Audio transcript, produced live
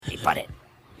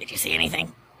see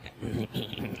anything?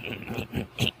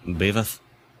 Beavis,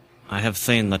 I have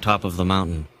seen the top of the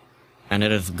mountain, and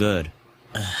it is good.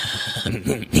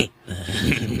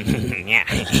 Yeah.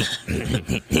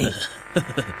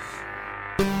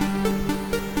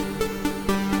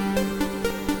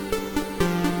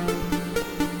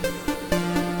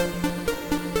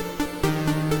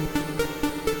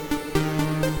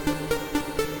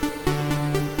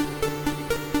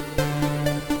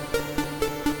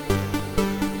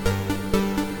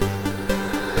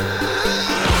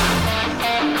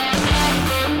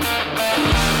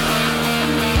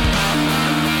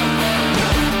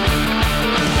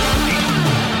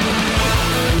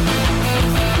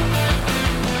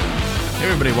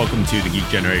 Welcome to the Geek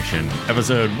Generation,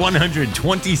 episode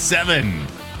 127.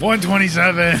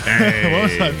 127.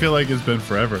 Hey. I feel like it's been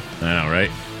forever. I know, right?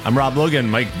 I'm Rob Logan.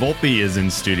 Mike Volpe is in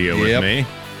studio with me.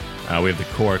 We have the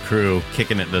core crew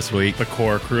kicking it this week. The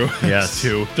core crew. Yes.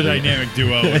 Two. The dynamic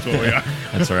duo is what we are.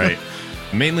 That's right.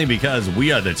 Mainly because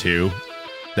we are the two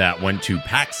that went to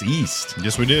PAX East.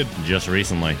 Yes, we did. Just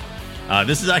recently.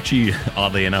 This is actually,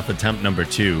 oddly enough, attempt number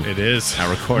 2. It is. At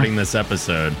recording this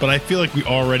episode. But I feel like we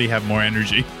already have more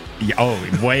energy. Yeah, oh,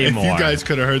 way if more. you guys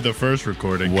could have heard the first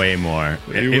recording. Way more.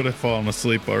 You would have fallen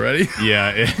asleep already.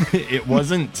 Yeah, it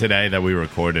wasn't today that we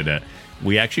recorded it.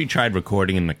 We actually tried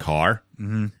recording in the car,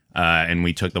 and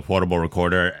we took the portable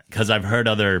recorder, because I've heard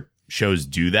other shows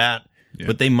do that,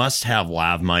 but they must have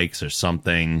lav mics or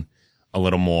something a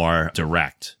little more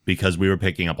direct, because we were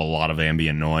picking up a lot of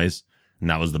ambient noise. And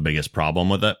that was the biggest problem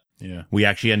with it. Yeah. We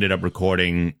actually ended up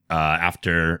recording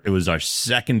after it was our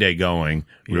second day going.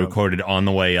 We recorded on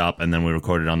the way up, and then we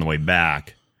recorded on the way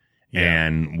back. Yeah.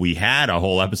 And we had a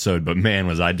whole episode, but man,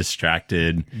 was I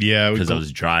distracted. Yeah. Because I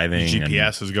was driving.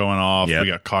 GPS was going off. Yep. We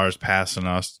got cars passing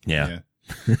us. Yeah.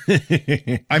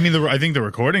 I mean, I think the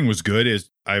recording was good.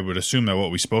 I would assume that what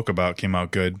we spoke about came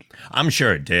out good. I'm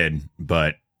sure it did,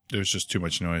 but there was just too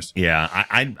much noise. Yeah,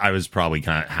 I was probably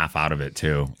kind of half out of it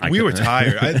too. We were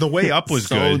tired. The way up was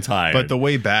so good, tired, but the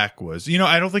way back was.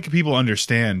 I don't think people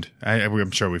understand.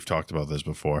 I'm sure we've talked about this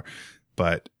before,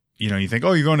 but you think,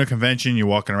 oh, you're going to a convention, you're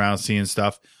walking around seeing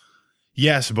stuff.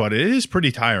 Yes, but it is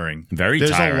pretty tiring.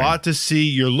 There's tiring. A lot to see.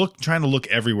 You're trying to look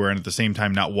everywhere and at the same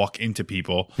time not walk into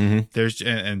people. Mm-hmm. There's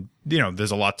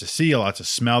a lot to see, a lot to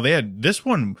smell. They had this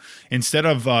one instead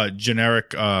of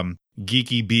generic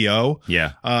geeky BO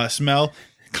smell,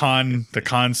 the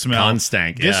con smell. Con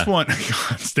stank. This one,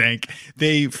 con stank.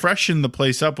 They freshened the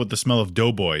place up with the smell of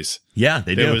doughboys. Yeah,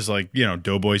 they do. It was like,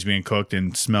 doughboys being cooked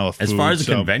and smell of food. As far as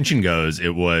the convention goes,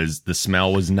 the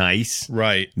smell was nice.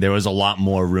 Right. There was a lot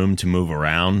more room to move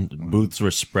around. Booths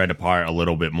were spread apart a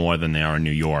little bit more than they are in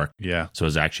New York. Yeah. So it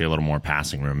was actually a little more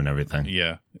passing room and everything.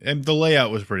 Yeah. And the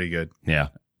layout was pretty good. Yeah.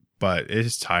 But it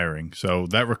is tiring. So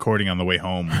that recording on the way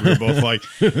home, we were both like,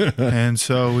 and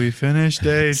so we finished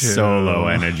day 2. So low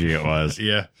energy it was.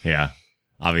 Yeah. Yeah.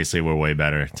 Obviously, we're way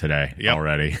better today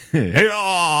already. Energy.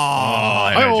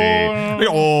 I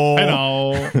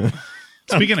know.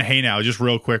 Speaking of hey now, just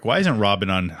real quick, why isn't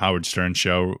Robin on Howard Stern's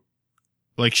show?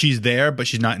 Like, she's there, but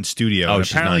she's not in studio. Oh, and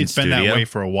she's apparently not in it's been that studio? way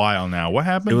for a while now. What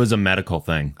happened? It was a medical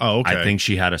thing. Oh, okay. I think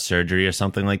she had a surgery or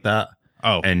something like that.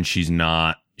 Oh. And she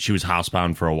was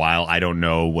housebound for a while. I don't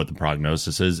know what the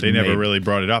prognosis is. They never really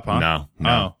brought it up, huh? No.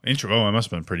 Oh, it must have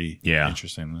been pretty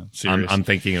interesting. Serious. I'm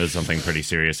thinking it was something pretty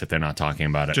serious if they're not talking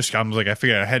about it. I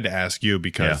figured I had to ask you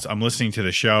because I'm listening to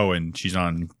the show and she's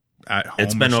on at home.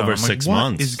 It's been over 6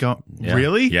 months.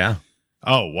 Really? Yeah.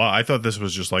 Oh, wow. I thought this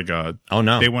was just like oh,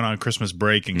 no. They went on Christmas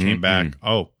break and came back.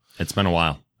 Oh. It's been a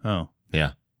while. Oh.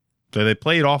 Yeah. So they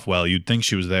played off well. You'd think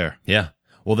she was there. Yeah.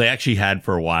 Well, they actually had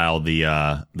for a while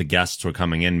the guests were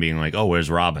coming in being like, oh,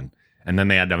 where's Robin? And then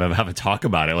they had to have a talk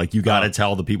about it. Like, you got to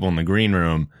tell the people in the green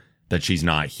room that she's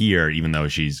not here, even though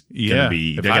she's going to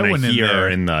be, they're going to hear her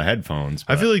in the headphones.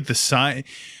 But. I feel like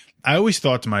I always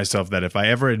thought to myself that if I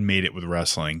ever had made it with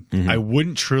wrestling, I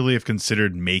wouldn't truly have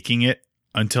considered making it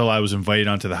until I was invited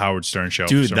onto the Howard Stern show.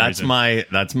 Dude, that's my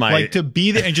like, to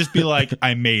be there and just be like,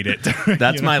 I made it.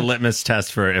 That's my litmus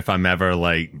test for if I'm ever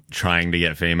like trying to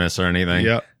get famous or anything.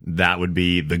 Yeah. That would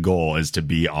be the goal, is to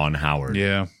be on Howard.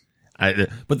 Yeah.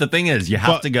 But the thing is, you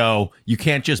have to go, you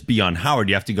can't just be on Howard.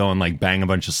 You have to go and like bang a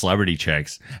bunch of celebrity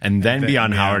chicks and then be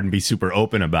on Howard and be super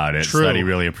open about it. True. So that he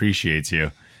really appreciates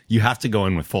you. You have to go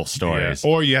in with full stories.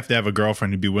 Yeah. Or you have to have a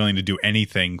girlfriend to be willing to do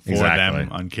anything for them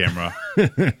on camera.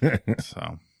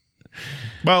 So,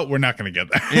 well, we're not going to get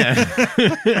there.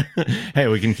 Yeah. Hey,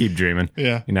 we can keep dreaming.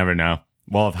 Yeah. You never know.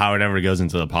 Well, if Howard ever goes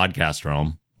into the podcast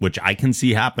realm, which I can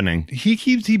see happening.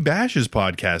 He bashes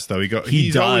podcasts, though.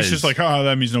 He's always just like, oh,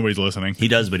 that means nobody's listening. He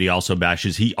does, but he also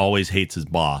bashes. He always hates his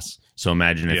boss. So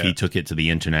imagine if he took it to the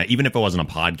internet, even if it wasn't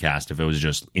a podcast, if it was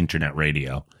just internet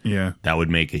radio. Yeah. That would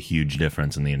make a huge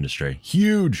difference in the industry.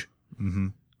 Huge. Mm-hmm.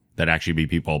 That'd actually be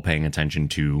people paying attention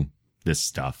to this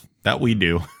stuff that we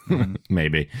do.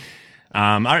 Maybe.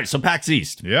 All right. So PAX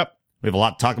East. Yep. We have a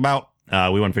lot to talk about.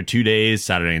 We went for 2 days,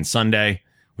 Saturday and Sunday.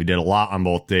 We did a lot on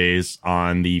both days.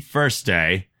 On the first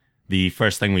day, the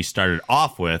first thing we started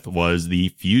off with was the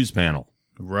Fuse panel.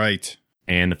 Right.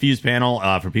 And the Fuse panel,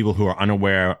 for people who are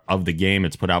unaware of the game,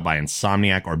 it's put out by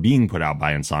Insomniac, or being put out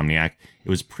by Insomniac. It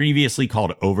was previously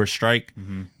called Overstrike,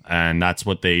 and that's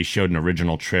what they showed an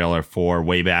original trailer for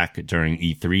way back during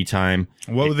E3 time.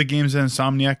 What were the games that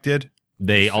Insomniac did?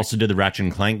 They also did the Ratchet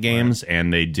and Clank games,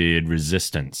 and they did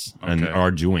Resistance, and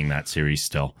are doing that series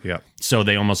still. Yeah. So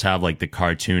they almost have like the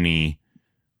cartoony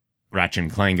Ratchet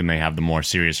and Clank, and they have the more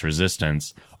serious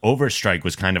Resistance. Overstrike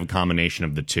was kind of a combination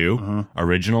of the two.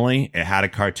 Originally, it had a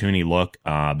cartoony look,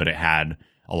 but it had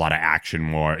a lot of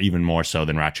action, even more so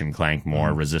than Ratchet and Clank,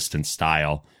 more Resistance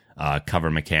style,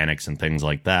 cover mechanics and things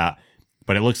like that.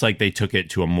 But it looks like they took it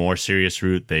to a more serious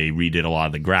route. They redid a lot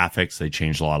of the graphics. They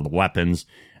changed a lot of the weapons.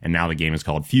 And now the game is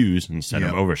called Fuse instead of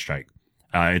Overstrike.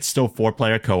 It's still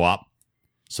 4-player co-op,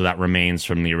 so that remains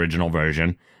from the original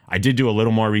version. I did do a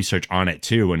little more research on it,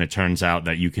 too, and it turns out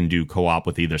that you can do co-op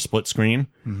with either split screen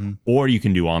or you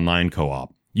can do online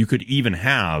co-op. You could even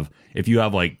have, if you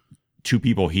have like 2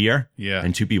 people here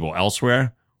and 2 people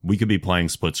elsewhere, we could be playing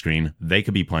split screen, they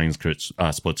could be playing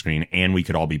split screen, and we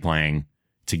could all be playing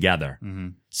together.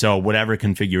 So whatever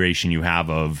configuration you have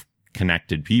of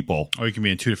connected people. Or you can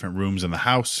be in 2 different rooms in the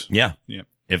house. Yeah. Yeah.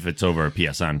 If it's over a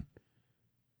PSN.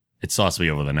 It still has to be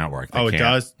over the network. It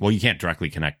does? Well, you can't directly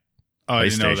connect I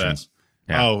didn't know that.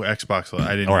 Yeah. Oh, Xbox.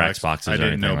 I didn't or know Xboxes. I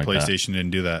didn't know like PlayStation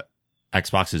didn't do that.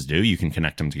 Xboxes do. You can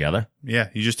connect them together. Yeah.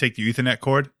 You just take the Ethernet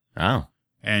cord Oh.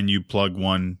 and you plug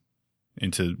one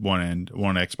into one end,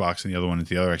 one Xbox, and the other one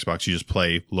into the other Xbox. You just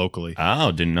play locally.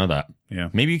 Oh, didn't know that. Yeah.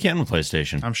 Maybe you can with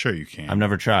PlayStation. I'm sure you can. I've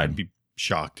never tried. I'd be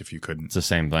shocked if you couldn't. It's the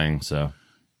same thing. So,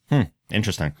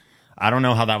 interesting. I don't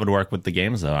know how that would work with the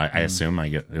games, though. I assume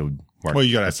it would work. Well,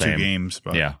 you got to have the same. 2 games.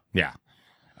 But Yeah.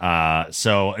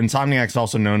 So Insomniac's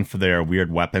also known for their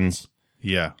weird weapons.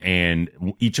 Yeah. And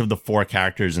each of the 4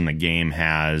 characters in the game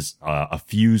has a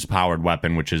fuse-powered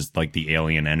weapon, which is like the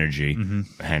alien energy,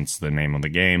 hence the name of the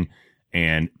game.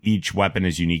 And each weapon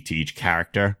is unique to each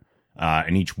character.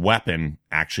 And each weapon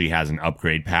actually has an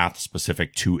upgrade path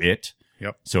specific to it.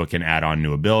 Yep. So it can add on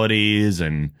new abilities,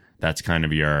 and that's kind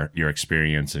of your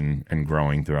experience and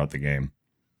growing throughout the game.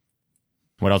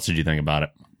 What else did you think about it?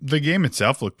 The game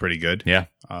itself looked pretty good. Yeah.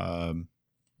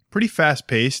 Pretty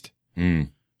fast-paced. You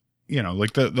know,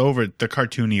 like the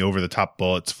cartoony over-the-top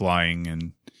bullets flying,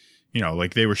 and, you know,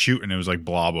 like they were shooting, it was like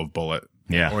blob of bullet.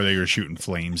 Yeah. Or they were shooting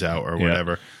flames out or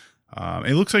whatever.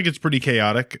 It looks like it's pretty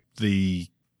chaotic. The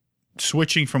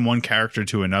switching from one character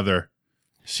to another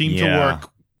seemed to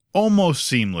work almost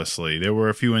seamlessly. There were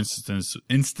a few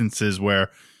instances where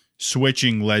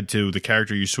switching led to the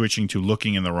character you're switching to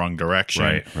looking in the wrong direction.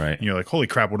 Right. And you're like, holy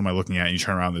crap, what am I looking at? And you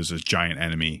turn around, there's this giant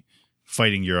enemy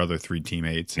fighting your other 3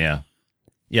 teammates. Yeah.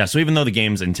 Yeah, so even though the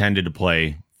game's intended to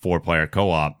play 4-player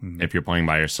co-op, if you're playing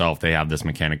by yourself, they have this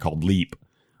mechanic called Leap,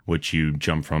 which you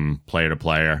jump from player to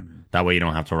player. That way you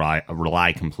don't have to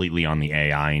rely completely on the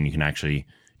AI, and you can actually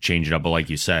change it up. But like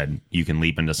you said, you can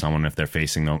leap into someone if they're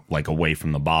facing away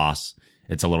from the boss.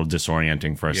 It's a little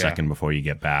disorienting for a second before you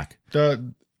get back.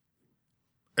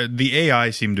 The AI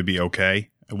seemed to be okay.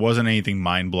 It wasn't anything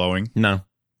mind-blowing. No.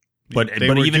 But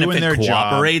even if it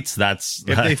cooperates,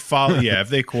 if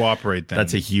they cooperate, then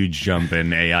that's a huge jump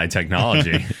in AI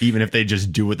technology. Even if they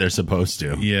just do what they're supposed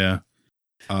to. Yeah.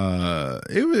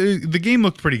 The game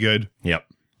looked pretty good. Yep.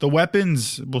 The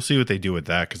weapons, we'll see what they do with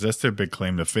that, because that's their big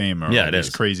claim to fame. It is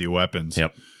crazy weapons.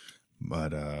 Yep.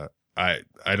 But I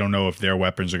don't know if their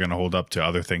weapons are going to hold up to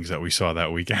other things that we saw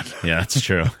that weekend. Yeah, that's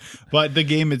true. But the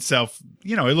game itself,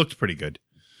 it looked pretty good.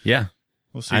 Yeah.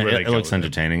 We'll see where it looks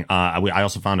entertaining. I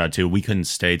also found out, too, we couldn't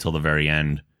stay till the very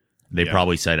end. They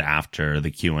probably said after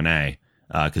the Q&A,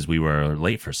 because we were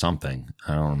late for something.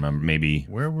 I don't remember. Maybe.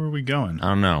 Where were we going? I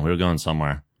don't know. We were going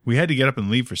somewhere. We had to get up and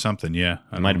leave for something, yeah.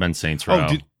 It might have been Saints Row.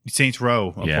 Saints Row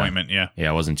appointment, yeah.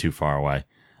 Yeah, it wasn't too far away.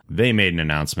 They made an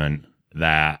announcement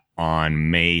that on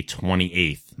May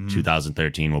 28th,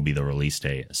 2013 will be the release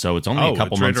date. So it's only a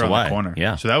couple months around away. The corner.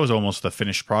 Yeah. So that was almost the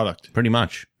finished product. Pretty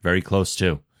much. Very close,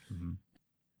 too.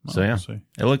 Well, So, yeah.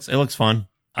 we'll It looks fun.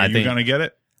 Are you going to get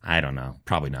it? I don't know.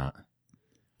 Probably not.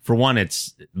 For one,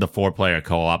 it's the 4-player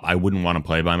co-op. I wouldn't want to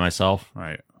play by myself.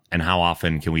 Right. And how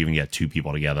often can we even get 2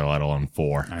 people together, let alone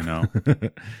 4? I know.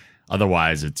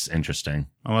 Otherwise, it's interesting.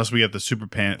 Unless we get the super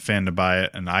fan to buy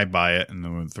it and I buy it, and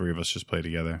then the three of us just play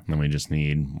together. Then we just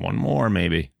need one more,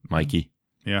 maybe. Mikey.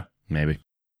 Yeah. Maybe.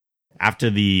 After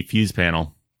the Fuse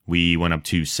panel, we went up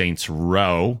to Saints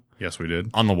Row. Yes, we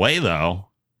did. On the way, though,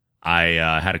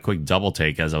 I had a quick double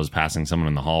take as I was passing someone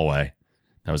in the hallway.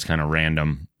 That was kind of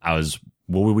random.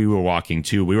 We were walking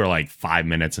too. We were like 5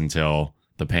 minutes until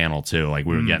the panel too. Like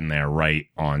we were getting there right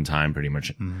on time pretty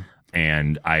much.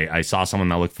 And I saw someone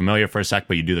that looked familiar for a sec,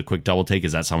 but you do the quick double take.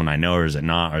 Is that someone I know or is it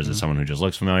not? Or is it someone who just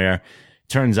looks familiar?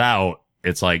 Turns out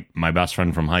it's like my best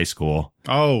friend from high school.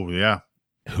 Oh, yeah.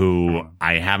 Who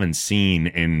I haven't seen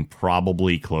in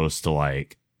probably close to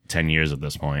like 10 years at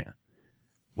this point,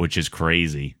 which is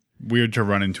crazy. Weird to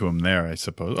run into him there, I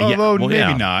suppose. Although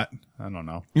maybe not. I don't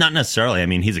know. Not necessarily. I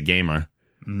mean, he's a gamer.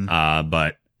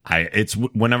 But it's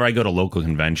whenever I go to local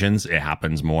conventions, it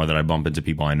happens more that I bump into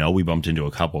people I know. We bumped into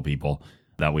a couple people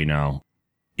that we know.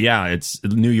 Yeah, it's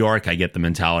New York. I get the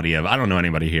mentality of I don't know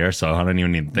anybody here, so I don't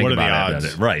even need to think about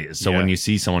it. Right. So when you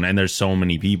see someone and there's so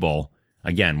many people,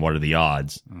 again, what are the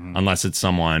odds? Unless it's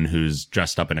someone who's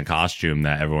dressed up in a costume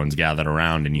that everyone's gathered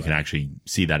around and you can actually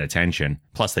see that attention.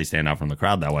 Plus, they stand out from the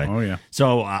crowd that way. Oh, yeah.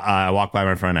 So I walked by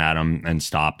my friend Adam and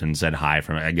stopped and said hi.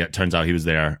 Turns out he was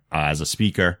there as a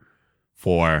speaker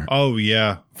for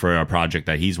a project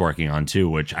that he's working on too,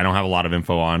 which I don't have a lot of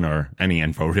info on or any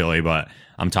info really, but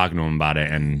I'm talking to him about it.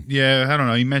 And yeah, I don't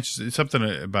know. He mentioned something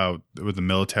about with the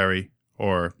military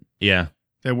or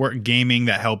they work gaming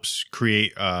that helps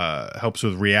create helps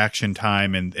with reaction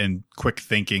time and quick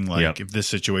thinking. Like if this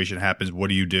situation happens, what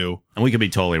do you do? And we could be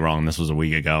totally wrong. This was a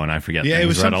week ago, and I forget. Yeah, it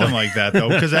was something like that though,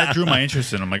 because that drew my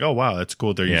interest in. I'm like, oh wow, that's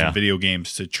cool. They're using video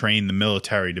games to train the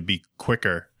military to be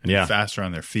quicker and faster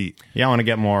on their feet. Yeah, I want to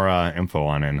get more info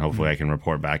on it, and hopefully I can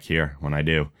report back here when I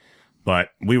do. But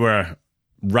we were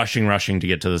rushing to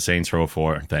get to the Saints Row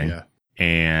 4 thing. Yeah.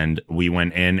 And we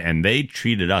went in, and they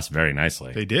treated us very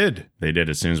nicely. They did.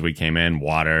 As soon as we came in,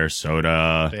 water,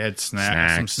 soda. They had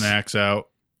some snacks out.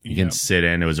 You can sit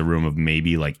in. It was a room of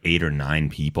maybe like 8 or 9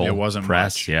 people. It wasn't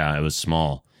much. Yeah, it was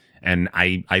small. And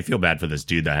I feel bad for this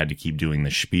dude that had to keep doing the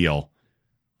spiel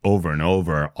over and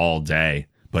over all day.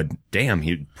 But damn,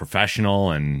 he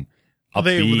professional and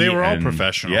upbeat. They were all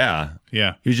professional. Yeah.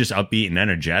 Yeah. He was just upbeat and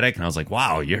energetic. And I was like,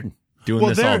 wow, you're doing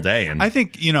this all day. And I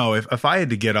think, if I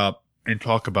had to get up and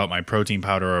talk about my protein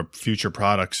powder or future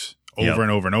products over and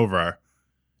over and over,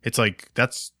 it's like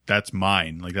that's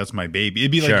mine. Like that's my baby.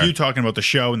 It'd be like you talking about the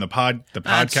show and the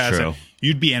podcast. True.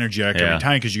 You'd be energetic every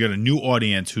time because you got a new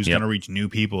audience who's going to reach new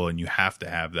people, and you have to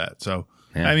have that. So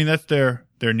I mean, that's their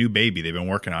new baby. They've been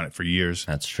working on it for years.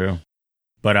 That's true.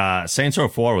 But Saints Row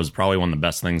 4 was probably one of the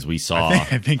best things we saw.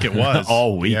 I think it was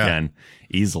all weekend.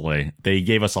 Easily. They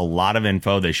gave us a lot of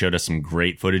info. They showed us some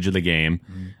great footage of the game.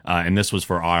 And this was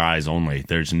for our eyes only.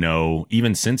 There's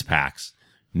even since PAX,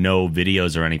 no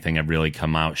videos or anything have really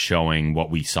come out showing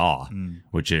what we saw,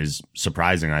 which is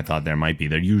surprising. I thought there might be.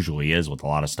 There usually is with a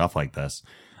lot of stuff like this.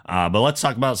 But let's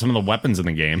talk about some of the weapons in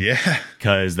the game. Yeah.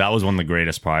 Because that was one of the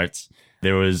greatest parts.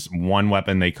 There was one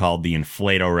weapon they called the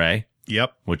Inflato Ray.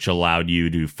 Yep. Which allowed you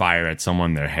to fire at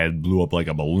someone, their head blew up like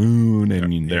a balloon,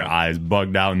 and their eyes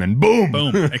bugged out, and then boom!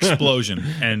 Boom. Explosion.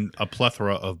 And a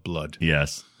plethora of blood.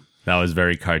 Yes. That was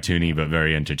very cartoony, but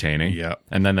very entertaining. Yeah.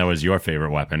 And then there was your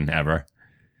favorite weapon ever.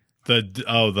 The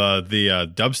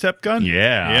dubstep gun?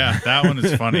 Yeah. Yeah, that one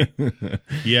is funny.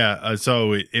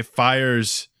 So it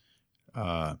fires...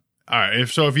 all right,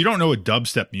 if you don't know what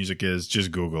dubstep music is,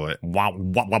 just Google it.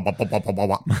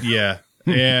 Yeah.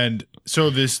 And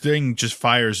so this thing just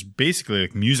fires basically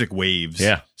like music waves,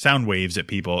 sound waves at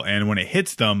people. And when it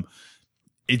hits them,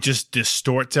 it just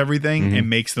distorts everything and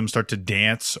makes them start to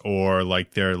dance, or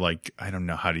like they're like, I don't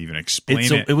know how to even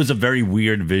explain it. It was a very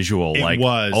weird visual. It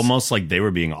was. Almost like they were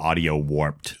being audio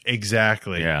warped.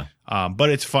 Exactly. Yeah.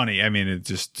 But it's funny. I mean, it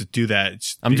just to do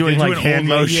that. I'm doing like hand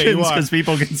motions because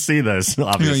people can see this.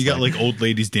 Obviously, you got like old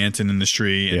ladies dancing in the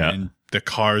street, and the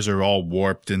cars are all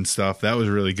warped and stuff. That was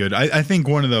really good. I think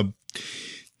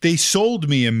they sold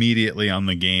me immediately on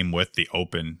the game with the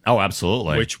open. Oh,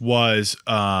 absolutely. Which was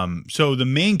so the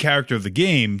main character of the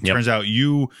game turns out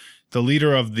the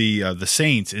leader of the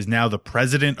Saints is now the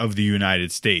president of the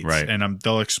United States. Right. And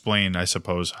they'll explain, I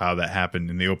suppose, how that happened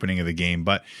in the opening of the game.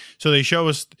 But so they show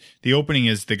us the opening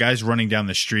is the guy's running down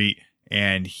the street,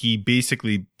 and he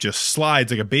basically just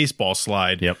slides like a baseball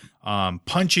slide,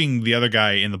 punching the other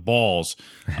guy in the balls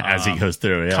as he goes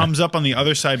through. Yeah. Comes up on the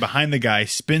other side behind the guy,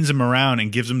 spins him around,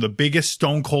 and gives him the biggest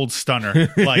stone cold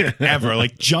stunner like ever.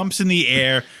 Like jumps in the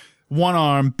air, one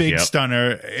arm, big Yep.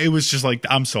 stunner. It was just like,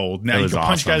 I'm sold. Now It you was can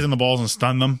punch awesome. guys in the balls and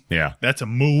stun them. Yeah. That's a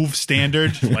move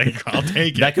standard. Like, I'll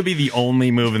take it. That could be the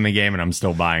only move in the game, and I'm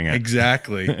still buying it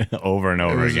Exactly. over and It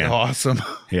over was again. awesome.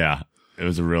 Yeah, it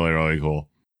was really, really cool.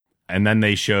 And then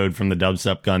they showed from the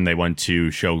dubstep gun, they went to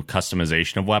show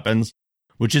customization of weapons,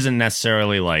 which isn't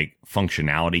necessarily like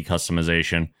functionality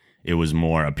customization. It was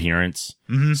more appearance.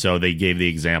 Mm-hmm. So they gave the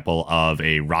example of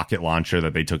a rocket launcher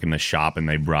that they took in the shop, and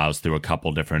they browsed through a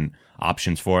couple different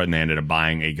options for it, and they ended up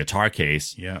buying a guitar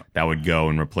case that would go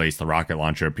and replace the rocket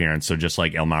launcher appearance. So just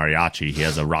like El Mariachi, he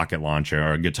has a rocket launcher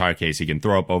or a guitar case he can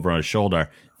throw up over his shoulder,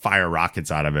 fire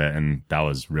rockets out of it, and that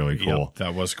was really cool. Yep,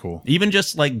 that was cool. Even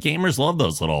just like gamers love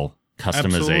those little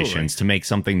customizations Absolutely. to make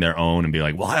something their own and be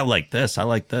like, well, I like this,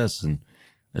 and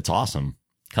it's awesome.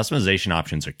 Customization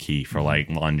options are key for like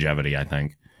longevity, I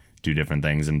think. Do different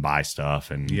things and buy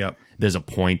stuff, and there's a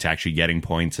point to actually getting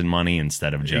points and money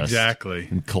instead of just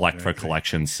collect for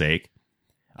collection's sake.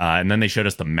 And then they showed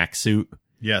us the mech suit,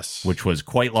 which was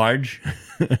quite large,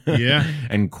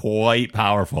 and quite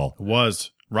powerful. It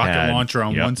was rocket launcher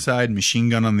on one side, machine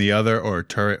gun on the other, or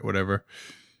turret, whatever.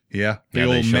 Yeah, they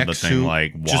old showed mech the thing suit,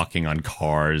 like walking on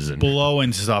cars and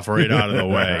blowing stuff right out of the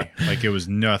way, like it was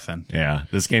nothing. Yeah,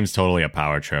 this game's totally a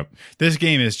power trip. This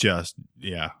game is just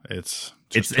it's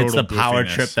the power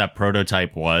trip that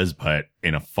Prototype was, but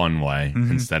in a fun way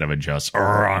instead of a just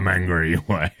I'm angry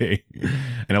way.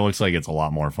 And it looks like it's a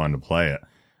lot more fun to play it.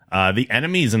 The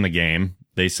enemies in the game,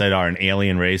 they said, are an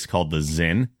alien race called the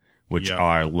Zin, which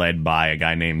are led by a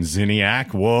guy named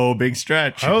Zinniac. Whoa, big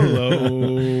stretch.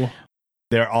 Hello.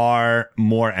 There are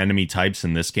more enemy types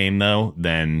in this game, though,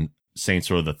 than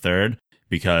Saints Row the Third,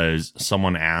 because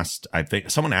someone asked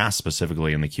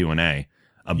specifically in the Q&A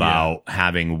about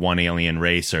having one alien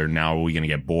race, or now are we going to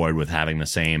get bored with having the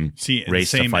same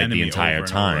race to fight the entire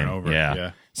time?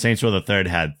 Yeah. Saints Row the Third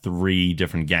had 3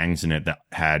 different gangs in it that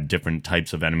had different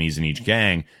types of enemies in each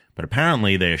gang, but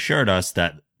apparently they assured us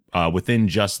that within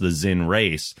just the Zin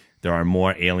race, there are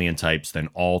more alien types than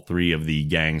all 3 of the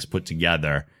gangs put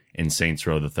together in Saints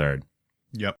Row the Third.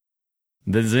 Yep.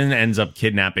 The Zin ends up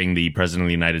kidnapping the President of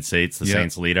the United States, the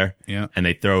Saints leader, and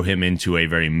they throw him into a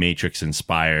very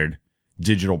Matrix-inspired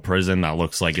digital prison that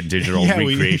looks like a digital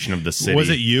recreation of the city. Was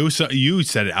it you? So you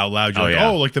said it out loud.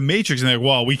 You're like the Matrix, and they're like,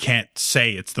 well, we can't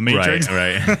say it's the Matrix.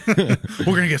 Right.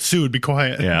 We're gonna get sued. Be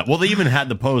quiet. Yeah. Well, they even had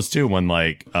the pose too when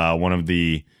like one of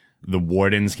the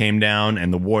wardens came down,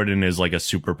 and the warden is like a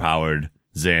super powered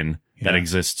Zin that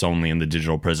exists only in the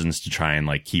digital prisons to try and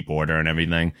like keep order and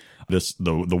everything.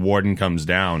 The warden comes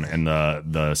down, and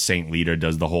the saint leader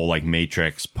does the whole like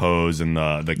Matrix pose and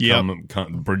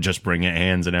just bring it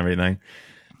hands and everything.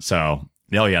 So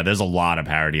there's a lot of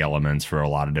parody elements for a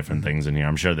lot of different things in here.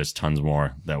 I'm sure there's tons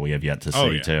more that we have yet to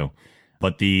see too.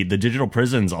 But the digital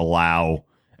prisons allow,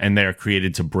 and they're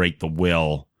created to break the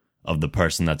will of the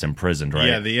person that's imprisoned, right?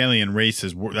 Yeah, the alien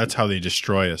races, that's how they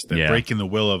destroy us. They're breaking the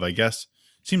will of, I guess,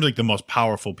 seems like the most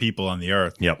powerful people on the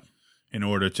earth. Yep. In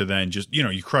order to then just,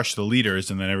 you crush the leaders,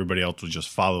 and then everybody else will just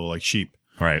follow like sheep.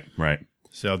 Right.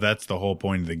 So that's the whole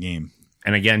point of the game.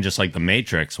 And again, just like the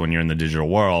Matrix, when you're in the digital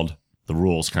world, the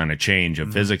rules kind of change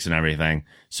of physics and everything.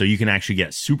 So you can actually get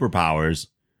superpowers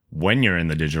when you're in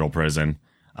the digital prison.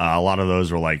 A lot of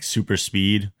those were like super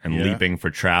speed and leaping for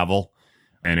travel.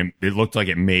 And it looked like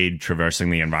it made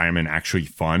traversing the environment actually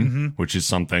fun, which is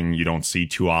something you don't see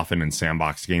too often in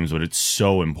sandbox games, but it's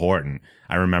so important.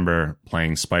 I remember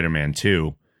playing Spider-Man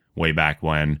 2 way back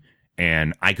when,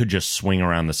 and I could just swing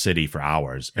around the city for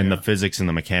hours. And the physics and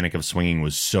the mechanic of swinging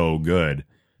was so good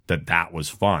that was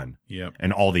fun. Yep.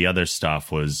 And all the other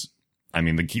stuff was, I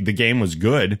mean, the game was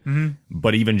good,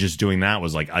 but even just doing that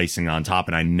was like icing on top,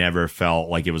 and I never felt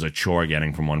like it was a chore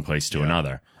getting from one place to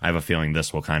another. I have a feeling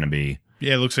this will kind of be...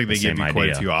 Yeah, it looks like they give you quite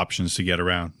idea. a few options to get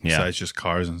around besides just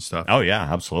cars and stuff. Oh, yeah,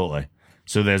 absolutely.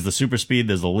 So there's the super speed,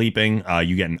 there's the leaping,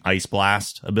 you get an ice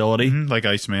blast ability. Like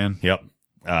Iceman. Yep.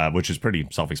 Which is pretty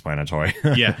self-explanatory.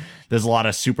 Yeah. There's a lot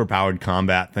of super-powered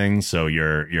combat things, so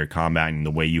your combat and the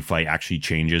way you fight actually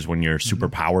changes when you're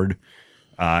super-powered.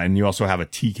 And you also have a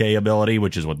TK ability,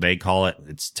 which is what they call it.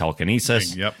 It's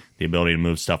telekinesis. Yep. The ability to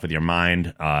move stuff with your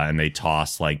mind. And they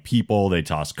toss like people, they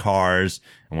toss cars.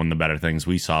 And one of the better things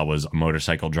we saw was a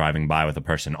motorcycle driving by with a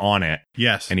person on it.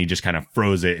 Yes. And he just kind of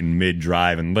froze it in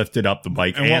mid-drive and lifted up the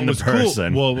bike and the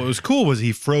person. Cool, what was cool was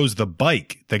he froze the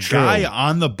bike. The guy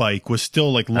on the bike was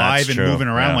still like live and moving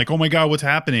around like, oh my God, what's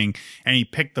happening? And he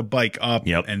picked the bike up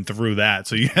and threw that.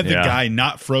 So you had the guy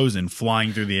not frozen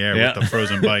flying through the air with the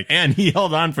frozen bike. And he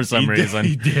held on for some reason.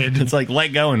 He did. It's like, let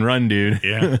go and run, dude.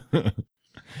 Yeah.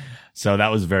 So that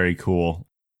was very cool.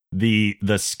 The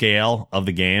scale of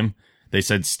the game, They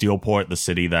said Steelport, the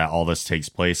city that all this takes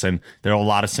place in. There are a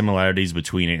lot of similarities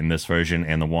between it in this version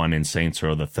and the one in Saints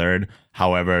Row the Third.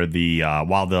 However,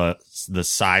 while the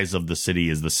size of the city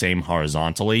is the same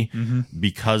horizontally,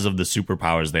 because of the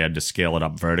superpowers, they had to scale it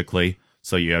up vertically.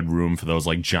 So you had room for those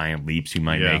like giant leaps you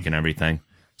might make and everything.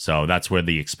 So that's where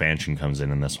the expansion comes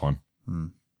in this one.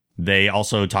 They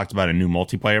also talked about a new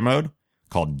multiplayer mode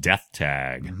called Death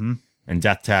Tag. And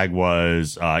Death Tag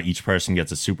was each person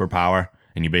gets a superpower,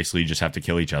 and you basically just have to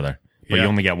kill each other. But you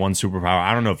only get one superpower.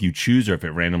 I don't know if you choose or if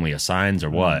it randomly assigns or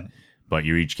what, but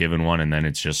you're each given one, and then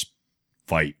it's just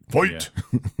fight.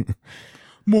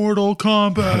 Mortal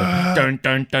Kombat. Dun,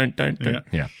 dun, dun, dun, dun.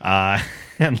 Yeah.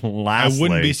 And lastly, I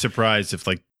wouldn't be surprised if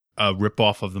like a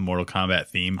ripoff of the Mortal Kombat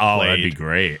theme Oh, played. that'd be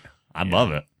great. I'd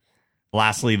love it.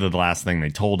 Lastly, the last thing they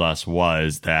told us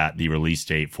was that the release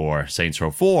date for Saints Row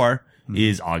 4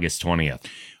 is August 20th.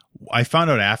 I found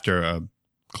out after a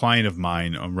client of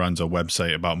mine runs a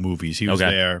website about movies. He was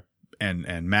there, and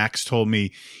Max told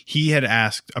me he had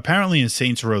asked, apparently in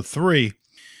Saints Row 3,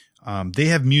 they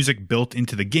have music built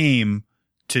into the game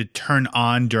to turn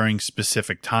on during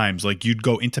specific times. Like you'd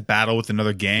go into battle with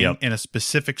another gang and a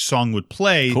specific song would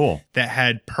play that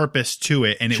had purpose to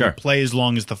it, and it would play as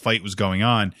long as the fight was going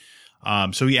on.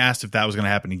 So he asked if that was going to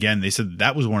happen again. They said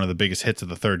that was one of the biggest hits of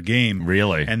the third game.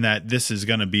 Really? And that this is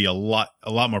going to be a lot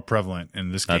more prevalent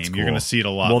in this game. You're going to see it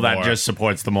a lot more. Well, that just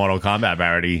supports the Mortal Kombat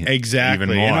parody exactly.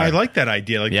 even more. And I like that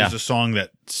idea. Like there's a song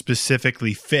that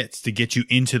specifically fits to get you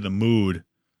into the mood.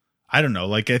 I don't know.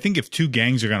 Like, I think if two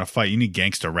gangs are going to fight, you need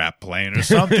gangster rap playing or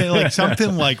something. Like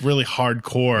something like really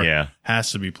hardcore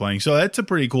has to be playing. So that's a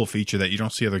pretty cool feature that you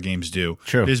don't see other games do.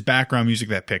 True. There's background music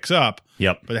that picks up.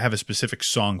 But to have a specific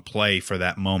song play for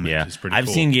that moment is pretty cool. I've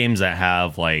seen games that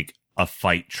have like a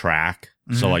fight track.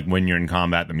 So like when you're in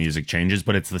combat, the music changes,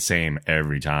 but it's the same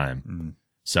every time.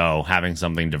 So having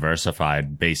something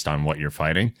diversified based on what you're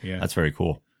fighting, that's very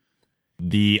cool.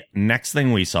 The next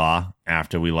thing we saw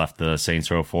after we left the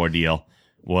Saints Row 4 deal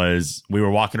was we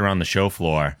were walking around the show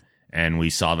floor and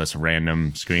we saw this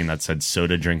random screen that said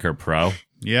Soda Drinker Pro.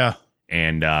 Yeah.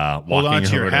 And hold on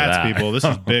to your hats, people. This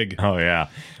is big. Oh, yeah.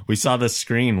 We saw this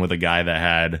screen with a guy that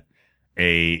had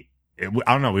I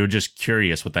don't know. We were just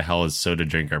curious what the hell is Soda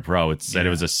Drinker Pro. It said it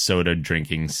was a soda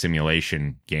drinking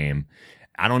simulation game.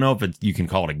 I don't know if you can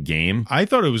call it a game. I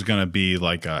thought it was going to be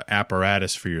like a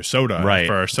apparatus for your soda at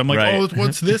first. I'm like, oh,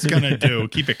 what's this going to do?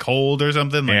 Keep it cold or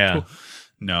something? Like, cool.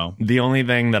 No. The only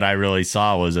thing that I really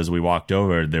saw was as we walked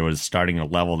over, there was starting a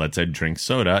level that said drink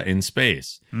soda in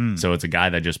space. So it's a guy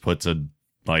that just puts a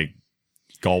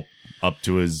gulp up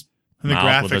to his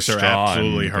mouth with a straw. The graphics are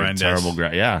absolutely horrendous. Terrible.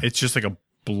 It's just like a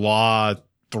blah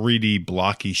 3D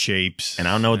blocky shapes. And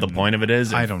I don't know what the point of it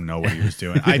is. I don't know what he was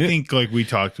doing. I think like we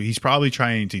talked, he's probably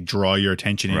trying to draw your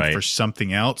attention in for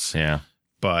something else. Yeah.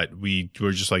 But we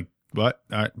were just like, what?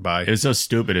 All right, bye. It was so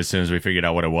stupid. As soon as we figured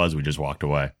out what it was, we just walked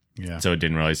away. Yeah. So it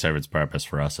didn't really serve its purpose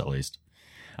for us, at least.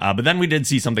 But then we did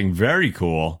see something very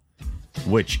cool,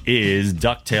 which is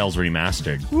DuckTales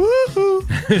Remastered.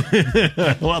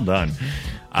 Woohoo! Well done.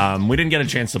 We didn't get a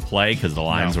chance to play because the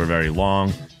lines were very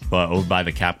long. But over by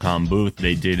the Capcom booth,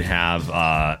 they did have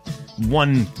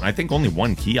only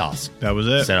one kiosk. That was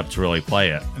it. Set up to really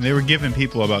play it. And they were giving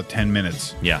people about 10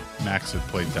 minutes. Yeah. Max had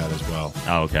played that as well.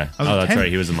 Oh, okay. That's right.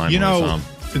 He was in line when I saw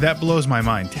him. That blows my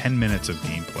mind. 10 minutes of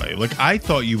gameplay. Like, I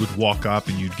thought you would walk up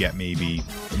and you'd get maybe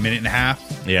a minute and a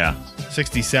half. Yeah.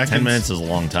 60 seconds. 10 minutes is a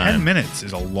long time. 10 minutes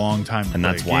is a long time to and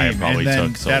play that's why it probably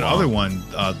took so long. That other one,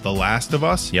 The Last of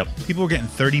Us. Yep. People were getting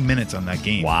 30 minutes on that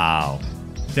game. Wow.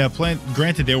 Yeah,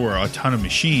 granted, there were a ton of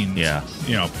machines. Yeah.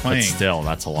 Playing. But still,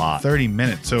 that's a lot. 30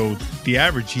 minutes. So he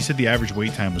said the average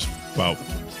wait time was about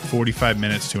 45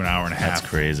 minutes to an hour and a half. That's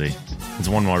crazy. It's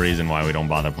one more reason why we don't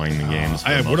bother playing the games.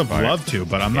 I would have loved to,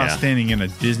 but I'm not standing in a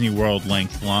Disney World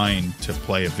length line to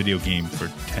play a video game for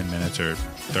 10 minutes or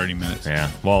 30 minutes. Yeah.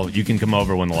 Well, you can come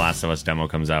over when the Last of Us demo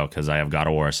comes out because I have God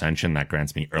of War Ascension that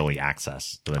grants me early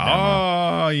access to the demo.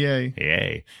 Oh, yay.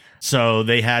 Yay. So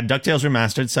they had DuckTales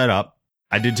Remastered set up.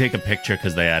 I did take a picture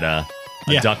because they had a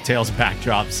DuckTales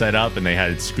backdrop set up and they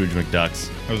had Scrooge McDuck's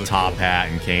top hat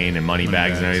and cane and money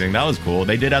bags and everything. That was cool.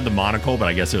 They did have the monocle, but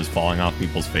I guess it was falling off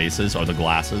people's faces or the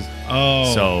glasses.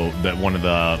 Oh. So that one of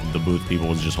the booth people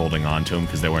was just holding on to them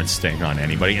because they weren't staying on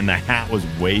anybody. And the hat was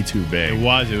way too big.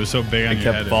 It was so big on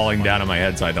your head. It kept falling down on my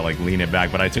head, so I had to lean it back.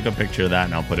 But I took a picture of that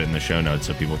and I'll put it in the show notes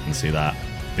so people can see that.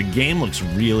 The game looks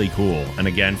really cool. And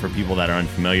again, for people that are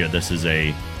unfamiliar, this is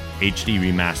a HD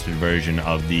remastered version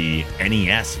of the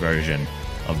NES version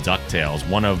of DuckTales,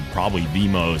 one of probably the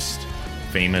most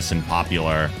famous and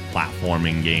popular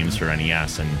platforming games for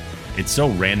NES. And it's so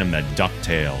random that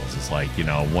DuckTales is like, you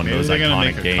know, one Maybe of those they're gonna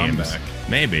iconic make a games. comeback.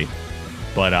 Maybe.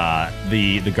 But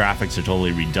the graphics are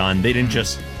totally redone. They didn't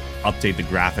just update the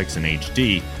graphics in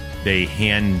HD. They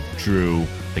hand drew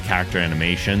the character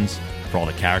animations for all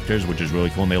the characters, which is really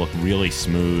cool, and they look really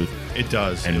smooth. It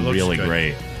does. And it looks really good.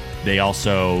 great. They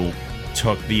also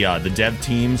took the dev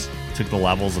teams, took the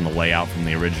levels and the layout from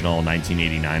the original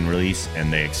 1989 release,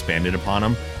 and they expanded upon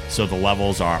them. So the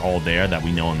levels are all there that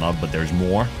we know and love, but there's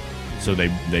more. So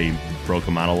they broke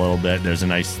them out a little bit. There's a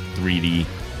nice 3D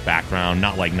background,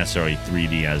 not like necessarily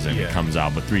 3D as in it comes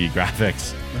out, but 3D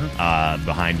graphics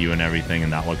behind you and everything,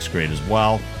 and that looks great as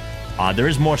well. There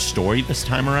is more story this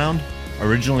time around.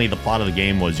 Originally, the plot of the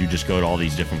game was you just go to all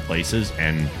these different places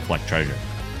and collect treasure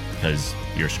because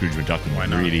you're Scrooge McDuck and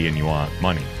you're greedy and you want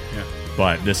money. Yeah.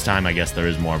 But this time, I guess there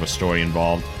is more of a story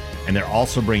involved, and they're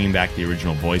also bringing back the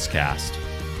original voice cast.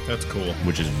 That's cool.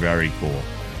 Which is very cool.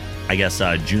 I guess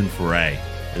June Foray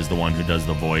is the one who does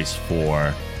the voice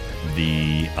for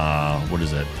the what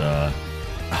is it?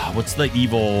 What's the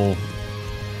evil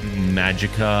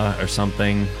Magica or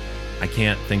something? I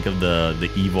can't think of the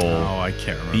evil. Oh, I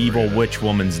can't remember. The evil either. witch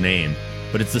woman's name,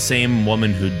 but it's the same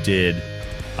woman who did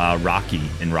Rocky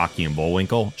in Rocky and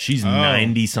Bullwinkle. She's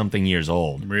 90-something years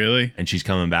old. Really? And she's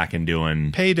coming back and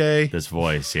doing Payday. this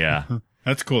voice. Yeah.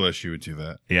 That's cool that she would do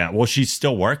that. Yeah. Well, she's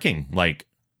still working like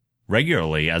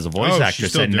regularly as a voice she's actress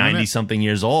still at doing it? 90-something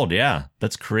years old. Yeah.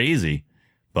 That's crazy.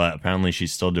 But apparently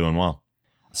she's still doing well.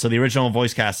 So the original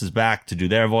voice cast is back to do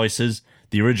their voices.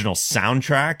 The original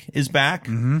soundtrack is back,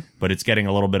 but it's getting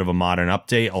a little bit of a modern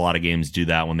update. A lot of games do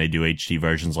that when they do HD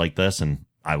versions like this, and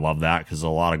I love that because there's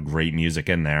a lot of great music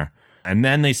in there. And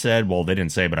then they said, well, they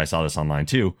didn't say, but I saw this online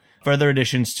too. Further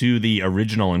additions to the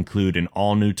original include an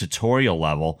all-new tutorial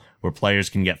level where players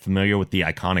can get familiar with the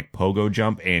iconic pogo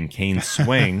jump and cane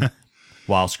swing,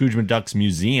 while Scrooge McDuck's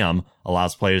museum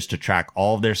allows players to track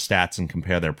all of their stats and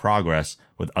compare their progress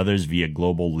with others via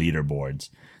global leaderboards.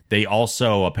 They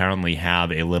also apparently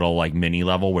have a little like mini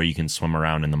level where you can swim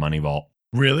around in the money vault.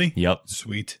 Really? Yep.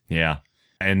 Sweet. Yeah.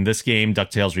 And this game,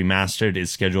 DuckTales Remastered, is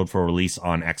scheduled for release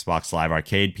on Xbox Live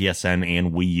Arcade, PSN,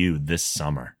 and Wii U this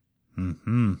summer.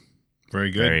 Mm-hmm. Very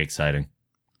good. Very exciting.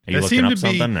 Are you That looking seemed up to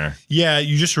be- something? Or? Yeah,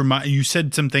 you just you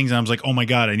said some things, and I was like, oh my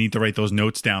God, I need to write those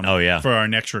notes down Oh, yeah. for our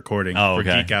next recording Oh, for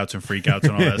okay. Geek Outs and Freak Outs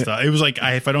and all that stuff. It was like,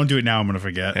 if I don't do it now, I'm going to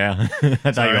forget. Yeah. I thought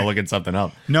you Sorry. were looking something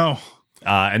up. No,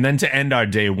 And then to end our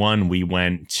day one, we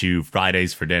went to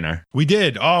Fridays for dinner. we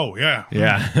did. Oh, yeah.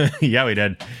 Yeah. Yeah, we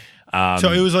did.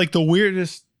 So it was like the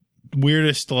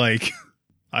weirdest, like,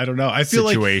 I don't know. I feel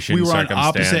Situation, like we were on circumstance.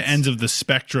 opposite ends of the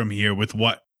spectrum here with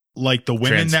what, like the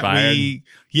women that we,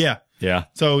 yeah. Yeah.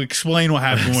 So explain what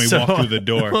happened when we walked through the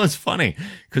door. Well, it's funny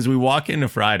because we walk into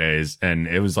Fridays and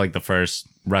it was like the first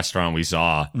restaurant we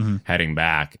saw heading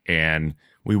back. And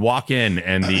we walk in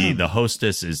and the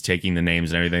hostess is taking the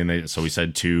names and everything. So we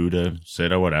said 2 to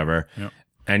sit or whatever. Yep.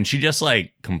 And she just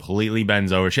like completely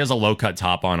bends over. She has a low cut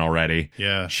top on already.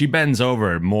 Yeah. She bends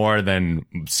over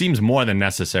seems more than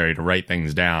necessary to write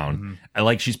things down. And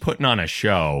like she's putting on a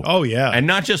show. Oh, yeah. And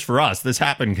not just for us. This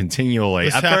happened continually.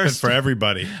 This happened for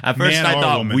everybody. At first, Man I or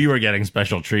thought woman. we were getting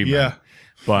special treatment. Yeah.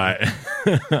 But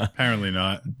Apparently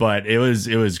not. but it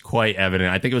was quite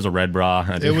evident. I think it was a red bra.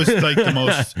 It was like the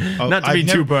most. Not to be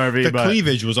too pervy, the but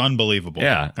cleavage was unbelievable.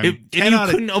 yeah, I mean, you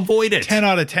couldn't avoid it. 10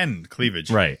 out of 10 cleavage.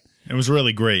 Right. It was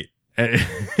really great.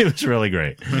 It was really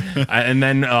great. And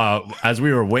then as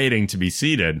we were waiting to be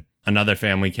seated, another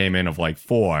family came in of like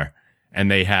 4. And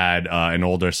they had an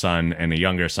older son and a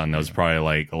younger son that was probably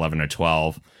like 11 or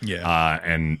 12. Yeah.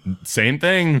 And same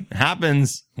thing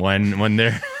happens when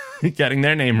they're getting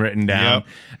their name written down. Yep.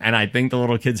 And I think the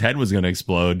little kid's head was going to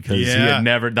explode because he Yeah. had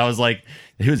never, that was like,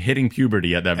 he was hitting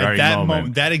puberty at that very At that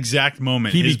moment. that exact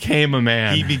moment, He became a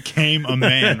man. He became a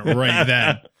man right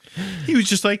then. He was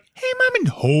just like, "Hey, mom, and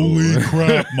holy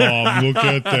crap, mom, look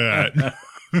at that!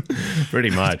 Pretty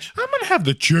much. I'm gonna have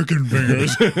the chicken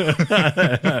fingers."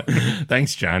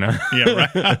 Thanks, China. Yeah,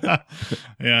 right.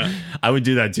 Yeah, I would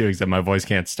do that too, except my voice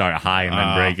can't start high and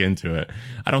then break into it.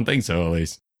 I don't think so, at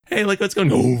least. Hey, like what's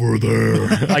going over there?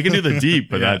 I can do the deep,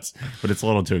 but Yeah. but it's a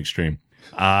little too extreme.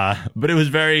 But it was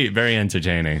very, very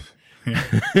entertaining.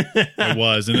 it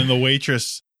was. And then the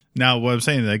waitress. Now, what I'm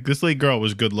saying, like this little girl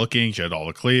was good looking. She had all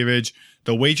the cleavage.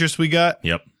 The waitress we got,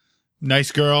 Yep.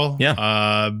 nice girl.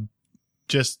 Yeah.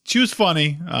 She was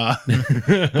funny.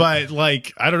 But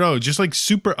like, I don't know, just like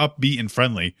super upbeat and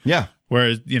friendly. Yeah.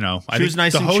 Whereas, I think was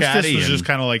nice the and hostess chatty was and- just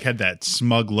kind of like had that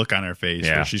smug look on her face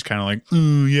Yeah. where she's kind of like,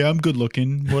 yeah, I'm good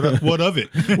looking. What of it?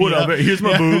 What of it? Here's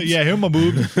my boobs. Yeah, here's my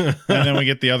boobs. And then we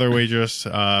get the other waitress.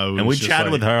 And we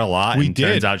chatted with her a lot. We and did.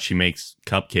 Turns out she makes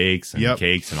cupcakes and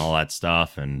cakes and all that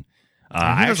stuff. And Who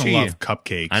I doesn't actually love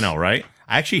cupcakes? I know, right?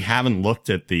 I actually haven't looked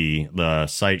at the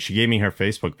site. She gave me her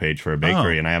Facebook page for a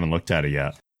bakery, and I haven't looked at it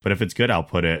yet. But if it's good, I'll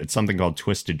put it. It's something called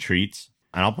Twisted Treats.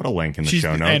 And I'll put a link in the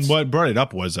show notes. And what brought it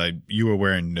up was you were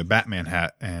wearing the Batman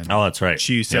hat, and that's right.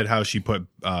 She said how she put.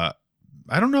 I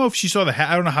don't know if she saw the hat.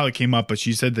 I don't know how it came up, but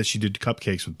she said that she did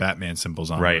cupcakes with Batman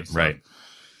symbols on. Right, it, right.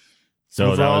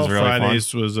 So overall, that was really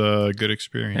Fridays fun. was a good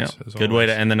experience. Yeah. as Good way always.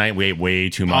 to end the night. We ate way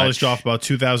too much. Polished off about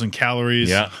 2,000 calories.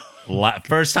 Yeah.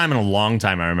 First time in a long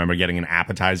time I remember getting an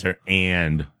appetizer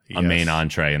and a main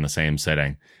entree in the same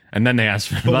sitting. And then they asked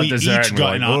for about dessert.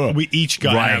 We each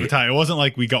got Right. an appetizer. It wasn't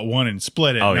like we got one and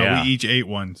split it. Oh, no, yeah. we each ate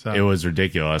one. So. It was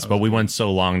ridiculous. But we went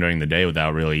so long during the day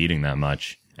without really eating that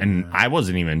much. And I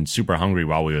wasn't even super hungry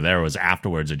while we were there. It was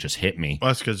afterwards it just hit me. Well,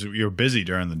 that's because you're busy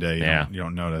during the day. Yeah. You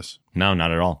don't notice. No,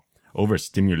 not at all.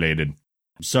 Overstimulated.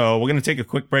 So we're going to take a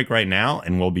quick break right now,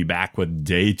 and we'll be back with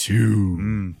day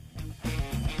 2.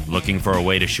 Looking for a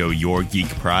way to show your geek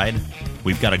pride?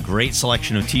 We've got a great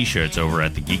selection of t-shirts over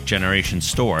at the Geek Generation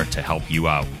store to help you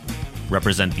out.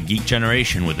 Represent the Geek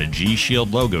Generation with a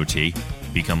G-Shield logo tee,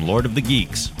 become Lord of the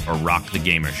Geeks, or rock the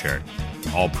gamer shirt.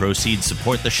 All proceeds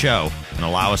support the show and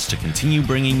allow us to continue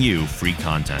bringing you free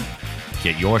content.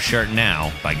 Get your shirt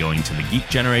now by going to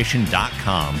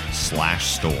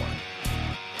thegeekgeneration.com/store.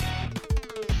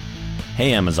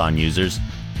 Hey Amazon users,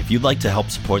 if you'd like to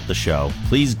help support the show,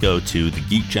 please go to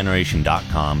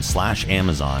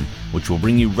thegeekgeneration.com/Amazon, which will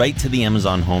bring you right to the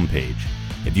Amazon homepage.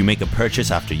 If you make a purchase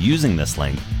after using this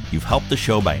link, you've helped the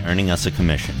show by earning us a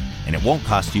commission, and it won't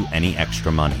cost you any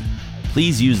extra money.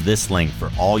 Please use this link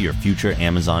for all your future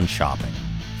Amazon shopping.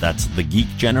 That's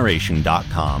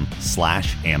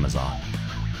thegeekgeneration.com/Amazon.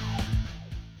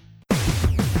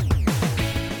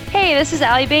 Hey, this is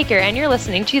Allie Baker, and you're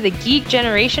listening to the Geek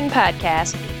Generation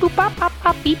Podcast. Boop, bop, pop,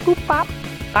 pop, beep, boop, bop,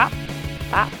 bop,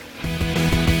 bop.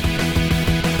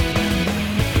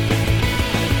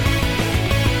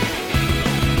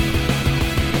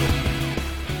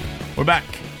 We're back,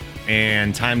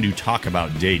 and time to talk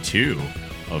about day 2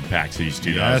 of PAX East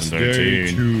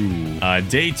 2013.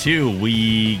 Day 2,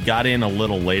 we got in a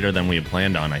little later than we had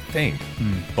planned on, I think,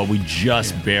 but we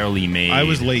just barely made. I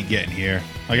was late getting here.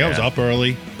 I was up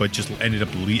early, but just ended up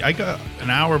leave. I got an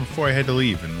hour before I had to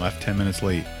leave and left 10 minutes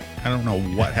late. I don't know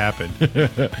what happened.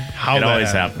 How it that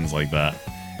always happened. happens like that.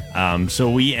 So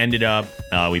we ended up,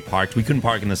 we parked. We couldn't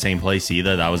park in the same place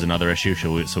either. That was another issue.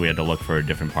 So we had to look for a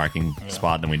different parking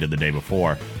spot than we did the day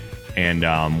before.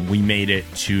 And we made it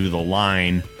to the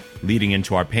line leading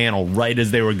into our panel right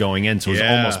as they were going in. So it was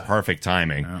almost perfect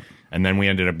timing. Yeah. And then we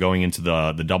ended up going into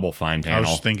the Double Fine panel. I was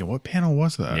just thinking, what panel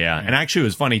was that? Yeah. And actually it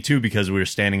was funny too because we were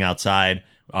standing outside.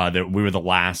 We were the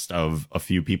last of a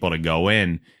few people to go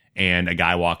in, and a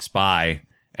guy walks by.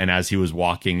 And as he was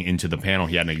walking into the panel,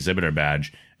 he had an exhibitor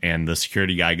badge. And the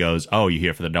security guy goes, "Oh, you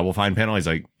here for the Double Fine panel?" He's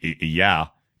like, "Yeah."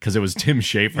 Because it was Tim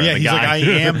Schafer. Yeah, the he's guy. like, "I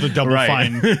am the Double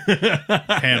Fine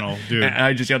panel, dude." And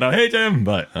I just yelled out, "Hey, Tim!"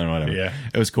 But I don't know, whatever. Yeah.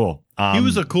 It was cool. He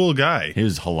was a cool guy. He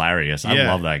was hilarious. I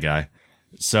love that guy.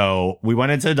 So we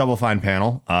went into the Double Fine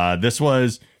panel. This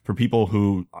was for people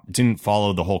who didn't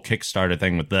follow the whole Kickstarter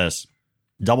thing with this.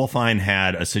 Double Fine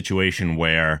had a situation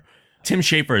where Tim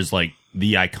Schafer is like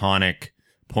the iconic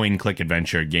point-and-click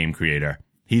adventure game creator.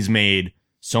 He's made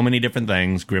so many different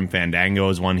things. Grim Fandango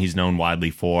is one he's known widely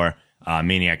for.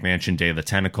 Maniac Mansion, Day of the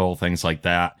Tentacle, things like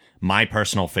that. My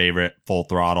personal favorite, Full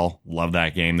Throttle. Love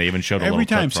that game. They even showed a every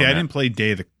little time. clip from See, I it. didn't play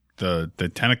Day of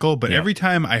the Tentacle, but every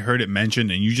time I heard it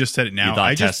mentioned, and you just said it now, You thought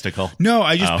I just testicle? no,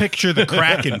 I just picture the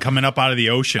Kraken coming up out of the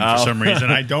ocean for some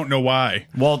reason. I don't know why.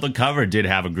 Well, the cover did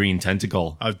have a green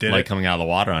tentacle coming out of the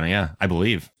water on it. Yeah, I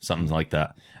believe something like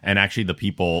that. And actually, the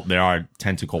people, there are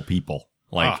tentacle people.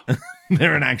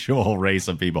 They're an actual race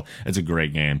of people. It's a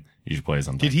great game. You should play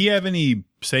sometime. Did he have any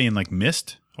say in like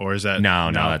Myst, or is that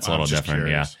No, that's a little different.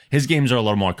 Curious. Yeah, his games are a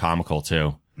little more comical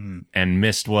too. And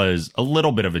Myst was a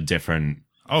little bit of a different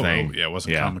thing. Yeah, it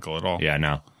wasn't comical at all. Yeah,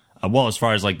 no. Well, as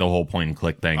far as like the whole point and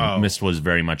click thing, Myst was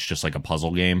very much just like a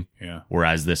puzzle game. Yeah.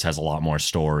 Whereas this has a lot more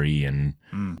story, and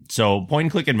so point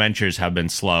and click adventures have been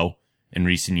slow in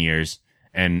recent years,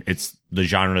 and it's the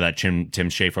genre that Tim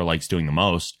Schafer likes doing the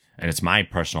most, and it's my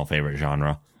personal favorite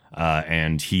genre.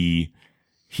 And he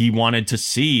wanted to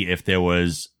see if there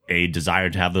was a desire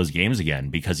to have those games again,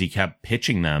 because he kept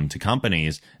pitching them to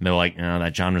companies, and they're like, "No,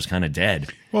 that genre's kind of dead."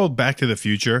 Well, Back to the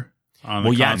Future on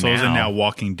the consoles, and now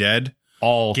Walking Dead.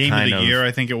 all Game kind of the year,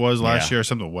 I think it was last year or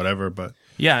something, whatever. But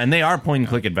yeah, and they are point and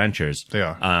click adventures. they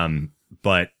are.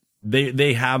 But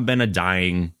they have been a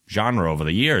dying genre over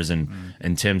the years,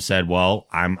 and Tim said, well,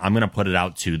 I'm going to put it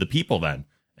out to the people then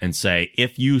and say,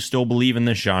 if you still believe in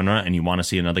this genre and you want to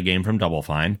see another game from Double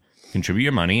Fine, contribute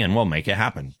your money and we'll make it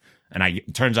happen. And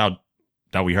it turns out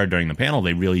that we heard during the panel,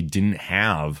 they really didn't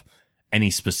have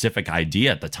any specific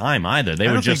idea at the time either. They I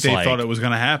were don't just think they like, thought it was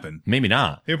going to happen. maybe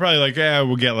not. They were probably like, yeah,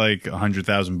 we'll get like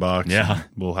 $100,000. Yeah.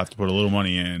 We'll have to put a little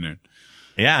money in. And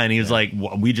Yeah, and he was like,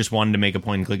 we just wanted to make a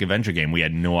point and click adventure game. We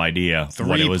had no idea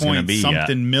what it was going to be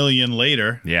something yet. million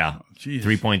later. Yeah. Jeez.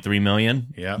 3.3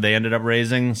 million. Yeah. They ended up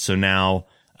raising. So now,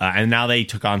 and now they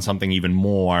took on something even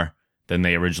more than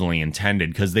they originally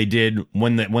intended, because they did,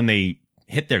 when they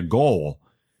hit their goal,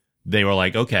 they were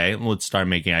like, okay, let's start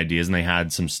making ideas. And they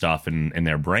had some stuff in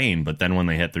their brain. But then when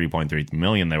they hit 3.3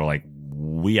 million, they were like,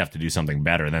 we have to do something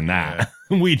better than that.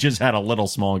 Yeah. We just had a little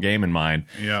small game in mind.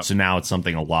 Yeah. So now it's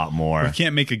something a lot more. We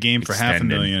can't make a game for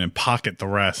extended. $500,000 and pocket the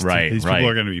rest. Right. These people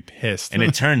are going to be pissed. And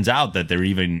it turns out that they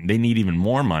need even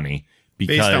more money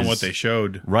because, based on what they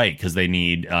showed. Right. Because they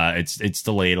need, it's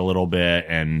delayed a little bit.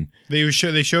 And they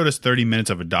showed us 30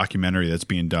 minutes of a documentary that's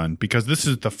being done, because this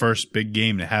is the first big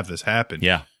game to have this happen.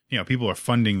 Yeah. You know, people are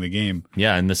funding the game.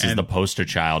 Yeah, and this is the poster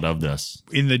child of this.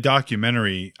 In the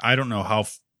documentary, I don't know how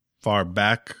far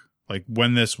back, like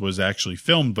when this was actually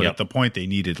filmed, but at the point they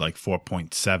needed like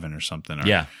 4.7 or something. Or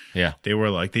Yeah. They were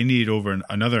like, they needed over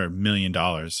another $1 million.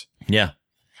 Yeah.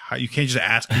 You can't just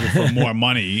ask people for more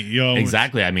money. You know?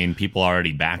 Exactly. I mean, people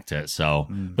already backed it. So,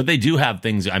 but they do have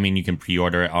things. I mean, you can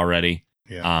pre-order it already.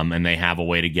 Yeah. And they have a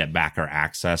way to get backer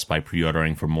access by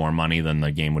pre-ordering for more money than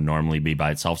the game would normally be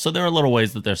by itself. So there are little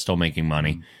ways that they're still making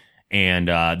money. And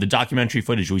the documentary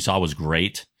footage we saw was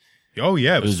great. Oh,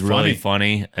 yeah. It was really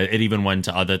funny. It even went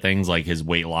to other things like his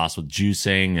weight loss with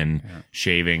juicing and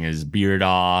shaving his beard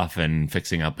off and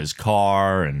fixing up his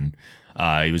car. And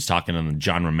he was talking to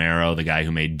John Romero, the guy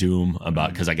who made Doom,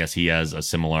 about, because I guess he has a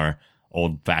similar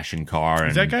old-fashioned car.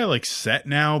 Is that guy like set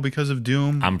now because of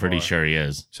Doom? I'm pretty sure he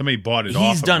is. Somebody bought it off.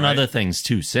 He's done him, right? other things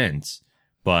too since,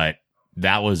 but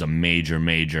that was a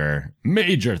major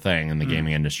thing in the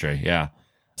gaming industry. Yeah.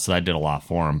 So that did a lot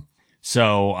for him.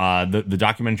 So the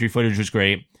documentary footage was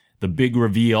great. The big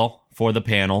reveal for the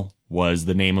panel was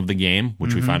the name of the game,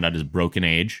 which we found out is Broken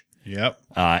Age. Yep.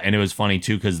 And it was funny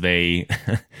too, because they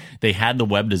had the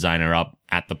web designer up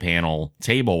at the panel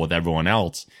table with everyone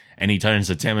else. And he turns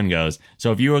to Tim and goes,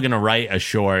 so if you were going to write a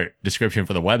short description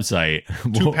for the website,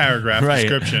 2-paragraph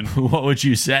description, what would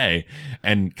you say?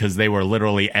 And because they were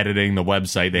literally editing the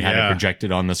website, they had it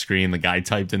projected on the screen. The guy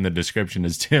typed in the description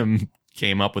as Tim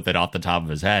came up with it off the top of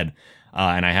his head.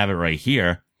 And I have it right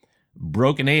here.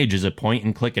 Broken Age is a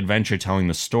point-and-click adventure telling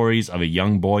the stories of a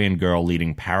young boy and girl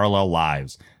leading parallel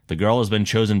lives. The girl has been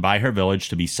chosen by her village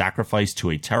to be sacrificed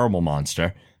to a terrible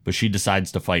monster, but she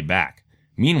decides to fight back.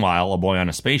 Meanwhile, a boy on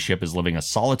a spaceship is living a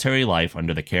solitary life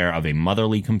under the care of a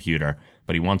motherly computer,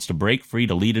 but he wants to break free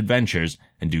to lead adventures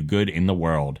and do good in the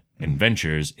world.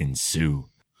 Adventures ensue.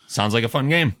 Sounds like a fun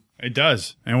game. It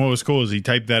does. And what was cool is he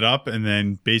typed that up and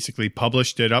then basically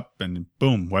published it up, and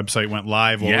boom, website went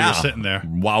live while we were sitting there.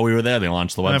 While we were there, they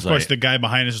launched the website. And of course, the guy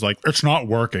behind us is like, it's not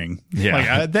working.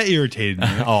 Yeah. Like, that irritated me.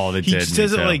 Oh, that he did. He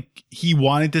says it like he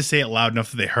wanted to say it loud enough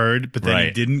that they heard, but then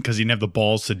he didn't because he didn't have the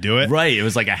balls to do it. Right. It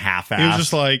was like a half-ass. He was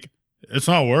just like, it's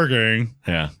not working.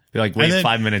 Yeah. You're like, wait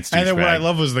 5 minutes. And then what I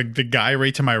love was the guy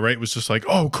right to my right was just like,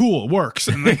 oh, cool, it works.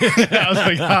 And I was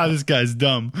like, this guy's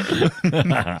dumb.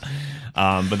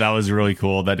 But that was really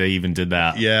cool that they even did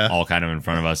that all kind of in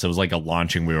front of us. It was like a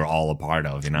launching we were all a part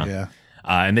of, you know? Yeah.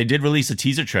 And they did release a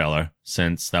teaser trailer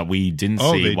since that we didn't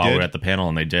see while we were at the panel,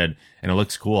 and they did. And it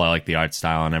looks cool. I like the art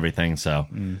style and everything. So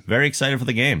very excited for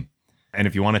the game. And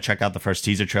if you want to check out the first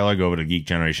teaser trailer, go over to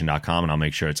geekgeneration.com and I'll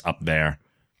make sure it's up there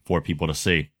for people to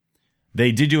see.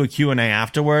 They did do a Q&A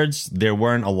afterwards. There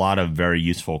weren't a lot of very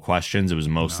useful questions. It was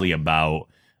mostly about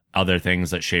other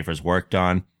things that Schaefer's worked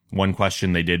on. One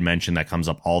question they did mention that comes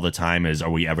up all the time is, are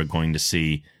we ever going to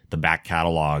see the back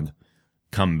catalog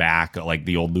come back, like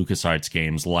the old LucasArts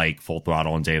games like Full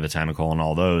Throttle and Day of the Tentacle and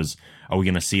all those? Are we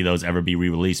going to see those ever be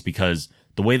re-released? Because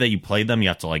the way that you played them, you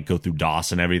have to like go through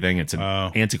DOS and everything. It's an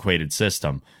antiquated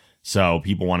system. So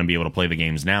people want to be able to play the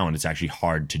games now, and it's actually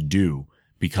hard to do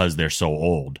because they're so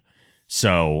old.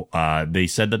 So they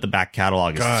said that the back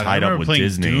catalog is tied up with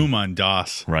Disney. Doom on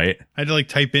DOS, right? I had to like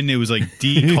type in, it was like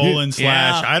D://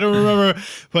 I don't remember,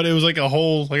 but it was like a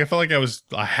whole, like I felt like I was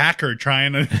a hacker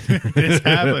trying to this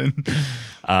happen.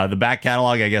 The back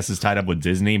catalog, I guess, is tied up with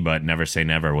Disney, but never say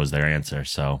never was their answer.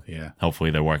 So yeah,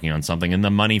 hopefully they're working on something, and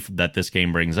the money that this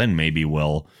game brings in maybe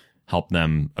will help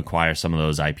them acquire some of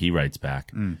those IP rights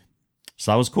back.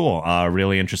 So that was cool.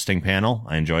 Really interesting panel.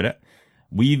 I enjoyed it.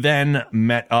 We then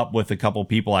met up with a couple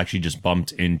people, actually just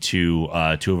bumped into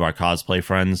two of our cosplay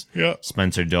friends,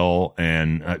 Spencer Dole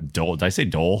and Dole. Did I say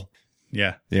Dole?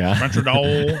 Yeah. Spencer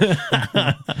Dole.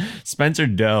 Spencer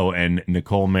Doe and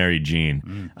Nicole Mary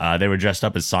Jean. They were dressed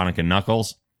up as Sonic and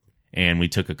Knuckles, and we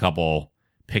took a couple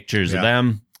pictures of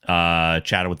them,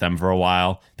 chatted with them for a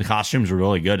while. The costumes were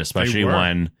really good, especially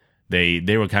when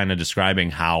they were kind of describing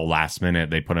how last minute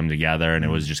they put them together, and it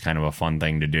was just kind of a fun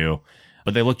thing to do.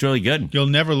 But they looked really good. You'll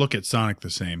never look at Sonic the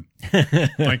same.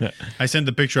 Like, I sent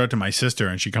the picture out to my sister,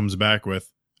 and she comes back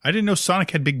with, I didn't know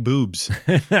Sonic had big boobs.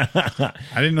 I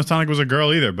didn't know Sonic was a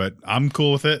girl either, but I'm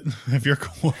cool with it if you're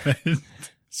cool with it.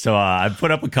 So I've put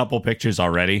up a couple pictures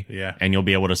already. Yeah. And you'll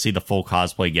be able to see the full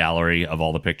cosplay gallery of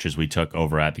all the pictures we took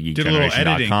over at Did a little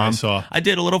editing, I saw. I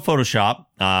did a little Photoshop.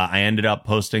 I ended up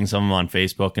posting some of them on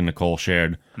Facebook, and Nicole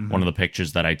shared one of the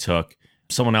pictures that I took.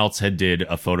 Someone else had did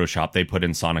a Photoshop. They put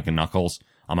in Sonic and Knuckles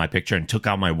on my picture and took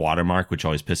out my watermark, which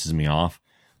always pisses me off.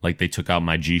 Like, they took out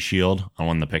my G Shield on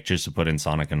one of the pictures to put in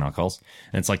Sonic and Knuckles.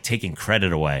 And it's like taking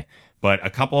credit away. But a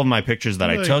couple of my pictures that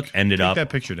I took ended up... Take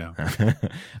that picture down. A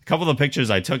couple of the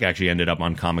pictures I took actually ended up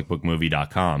on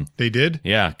comicbookmovie.com. They did?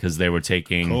 Yeah, because they were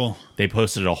taking... Cool. They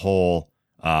posted a whole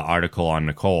article on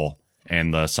Nicole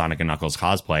and the Sonic and Knuckles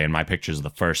cosplay, and my pictures are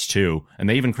the first two. And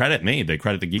they even credit me. They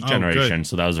credit the Geek Generation, good.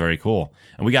 so that was very cool.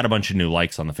 And we got a bunch of new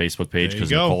likes on the Facebook page because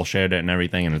Nicole shared it and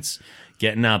everything, and it's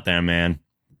getting out there, man.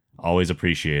 Always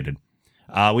appreciated.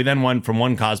 We then went from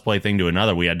one cosplay thing to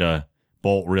another. We had to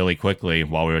bolt really quickly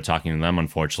while we were talking to them,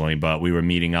 unfortunately, but we were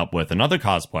meeting up with another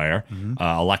cosplayer,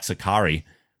 Alexa Kari,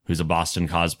 who's a Boston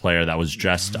cosplayer that was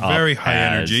dressed up Very high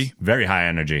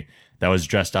energy. That was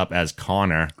dressed up as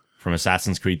Connor from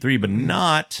Assassin's Creed 3, but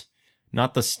not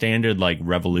the standard like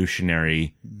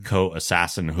revolutionary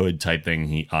assassin hood type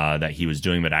thing that he was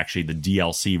doing, but actually the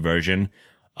DLC version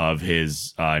of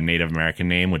his Native American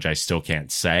name, which I still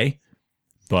can't say,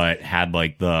 but had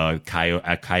like the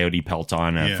coyote pelt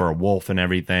on for a wolf and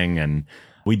everything. And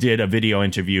we did a video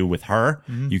interview with her.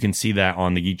 You can see that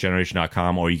on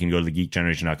thegeekgeneration.com, or you can go to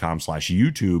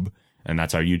thegeekgeneration.com/YouTube, and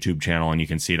that's our YouTube channel, and you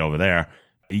can see it over there.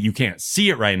 You can't see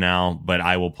it right now, but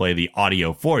I will play the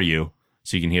audio for you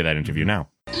so you can hear that interview now.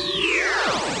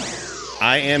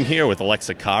 I am here with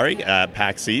Alexa Kari at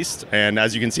PAX East, and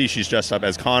as you can see, she's dressed up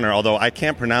as Connor, although I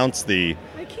can't pronounce the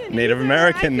Native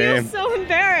American name. I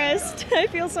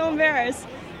feel so embarrassed.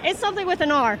 It's something with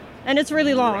an R, and it's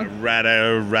really long.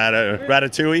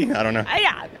 Ratatouille? I don't know.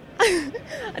 Yeah.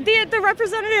 The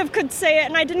representative could say it,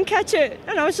 and I didn't catch it.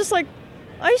 And I was just like,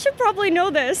 I should probably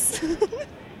know this.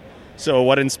 So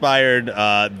what inspired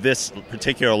this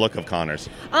particular look of Connor's?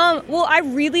 Well, I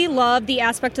really love the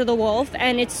aspect of the wolf,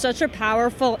 and it's such a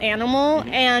powerful animal,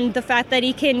 and the fact that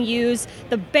he can use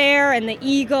the bear and the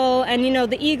eagle, and, you know,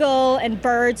 the eagle and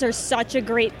birds are such a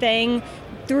great thing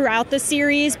throughout the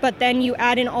series, but then you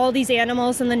add in all these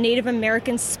animals and the Native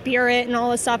American spirit and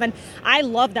all this stuff, and I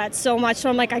love that so much, so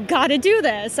I'm like, I gotta do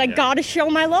this. I gotta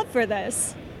show my love for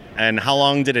this. And how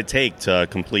long did it take to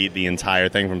complete the entire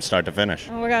thing from start to finish?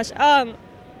 Oh my gosh,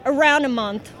 around a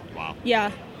month. Wow.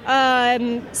 Yeah,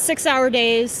 6-hour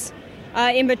days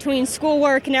in between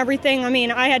schoolwork and everything. I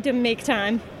mean, I had to make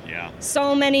time. Yeah.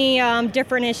 So many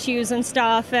different issues and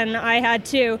stuff, and I had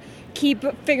to keep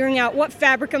figuring out what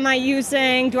fabric am I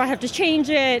using? Do I have to change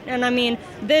it? And I mean,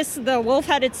 the wolf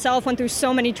head itself went through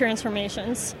so many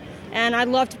transformations. And I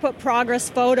love to put progress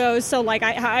photos, so like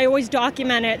I always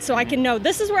document it so I can know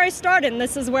this is where I started and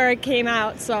this is where it came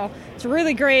out. So it's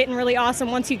really great and really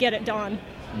awesome once you get it done.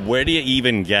 Where do you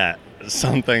even get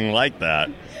something like that?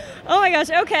 Oh my gosh,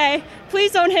 okay.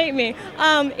 Please don't hate me.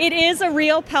 It is a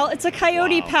real pelt. It's a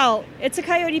coyote pelt. It's a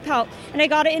coyote pelt. And I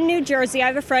got it in New Jersey. I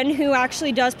have a friend who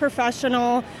actually does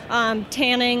professional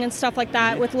tanning and stuff like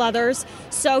that with leathers.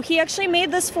 So he actually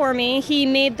made this for me. He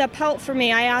made the pelt for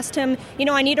me. I asked him, you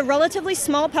know, I need a relatively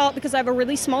small pelt because I have a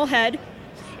really small head.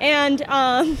 And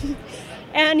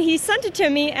and he sent it to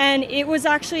me, and it was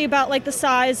actually about like the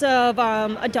size of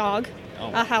a dog,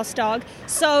 a house dog.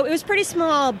 So it was pretty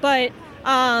small, but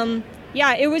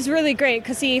yeah, it was really great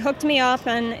because he hooked me up,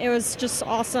 and it was just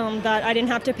awesome that I didn't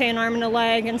have to pay an arm and a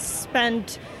leg and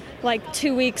spend like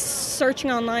 2 weeks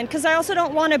searching online, because I also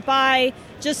don't want to buy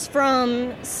just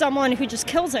from someone who just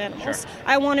kills animals. Sure.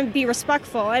 I want to be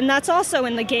respectful, and that's also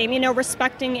in the game,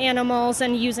 respecting animals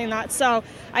and using that. So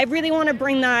I really want to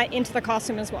bring that into the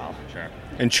costume as well. Sure.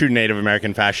 In true Native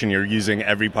American fashion, you're using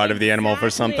every part of the animal for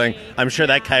something. I'm sure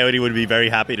that coyote would be very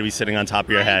happy to be sitting on top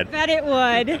of your head. I bet it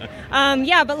would.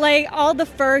 But like all the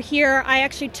fur here, I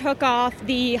actually took off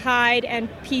the hide and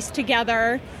pieced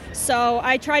together. So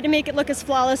I tried to make it look as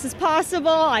flawless as possible.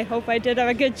 I hope I did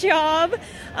a good job.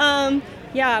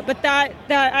 But that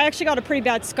I actually got a pretty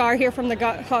bad scar here from the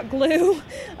hot glue. You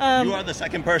are the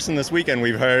second person this weekend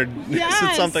we've heard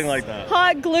said something like that.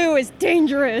 Hot glue is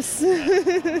dangerous.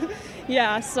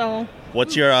 So.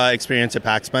 What's your experience at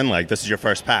PAX been like? This is your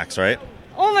first PAX, right?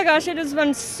 Oh my gosh, it has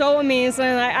been so amazing.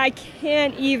 I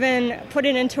can't even put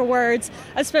it into words,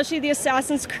 especially the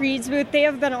Assassin's Creed booth. They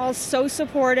have been all so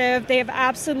supportive. They have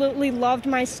absolutely loved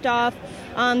my stuff.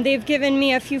 They've given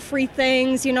me a few free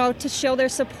things, to show their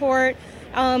support.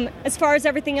 As far as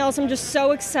everything else, I'm just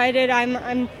so excited.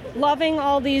 I'm loving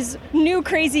all these new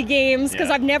crazy games because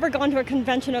I've never gone to a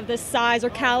convention of this size or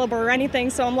caliber or anything.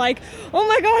 So I'm like, oh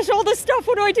my gosh, all this stuff,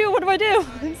 what do I do? What do I do?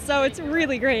 So it's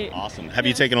really great. Awesome. Have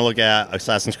you taken a look at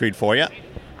Assassin's Creed 4 yet?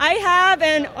 I have,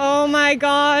 and oh my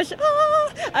gosh,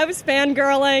 I was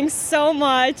fangirling so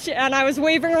much, and I was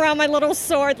waving around my little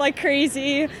sword like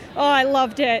crazy. Oh, I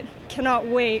loved it. Cannot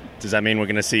wait. Does that mean we're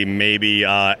going to see maybe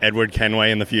Edward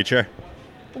Kenway in the future?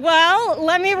 Well,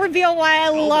 let me reveal why I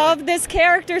love this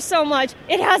character so much.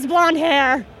 It has blonde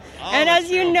hair. And as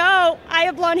you know, I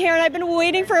have blonde hair, and I've been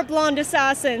waiting for a blonde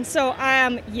assassin. So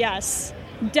yes,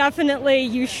 definitely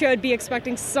you should be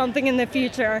expecting something in the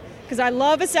future, because I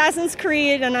love Assassin's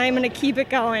Creed, and I'm going to keep it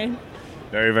going.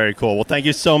 Very, very cool. Well, thank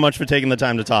you so much for taking the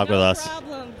time to talk with us. No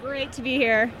problem. Great to be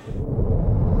here.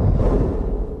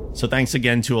 So thanks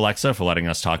again to Alexa for letting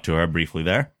us talk to her briefly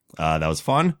there. That was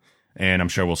fun. And I'm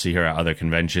sure we'll see her at other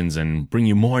conventions and bring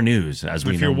you more news as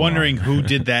we know. If you're wondering who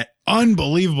did that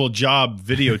unbelievable job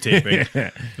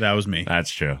videotaping, that was me.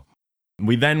 That's true.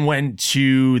 We then went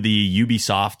to the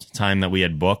Ubisoft time that we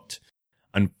had booked.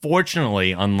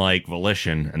 Unfortunately, unlike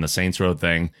Volition and the Saints Row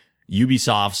thing,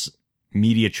 Ubisoft's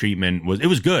media treatment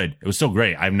was good. It was still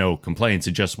great. I have no complaints.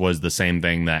 It just was the same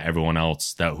thing that everyone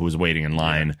else who was waiting in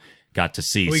line got to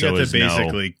see. We got to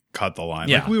basically cut the line.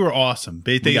 Yeah. Like, we were awesome.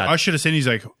 They ushered us in. He's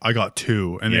like, I got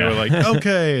 2. And they were like,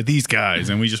 okay, these guys.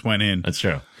 And we just went in. That's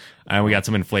true. And we got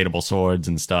some inflatable swords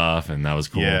and stuff, and that was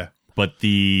cool. Yeah. But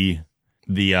the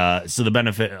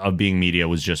benefit of being media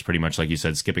was just pretty much, like you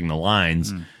said, skipping the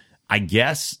lines. I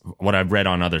guess what I've read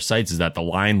on other sites is that the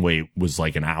line wait was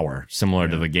like an hour, similar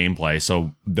to the gameplay.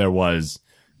 So there was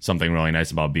something really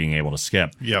nice about being able to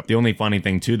skip. Yep. The only funny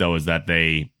thing, too, though, is that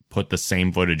they put the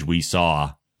same footage we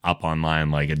saw up online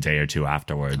like a day or two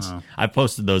afterwards. I've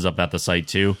posted those up at the site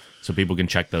too, so people can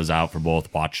check those out for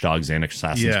both Watch Dogs and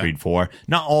Assassin's Creed 4.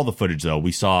 Not all the footage though.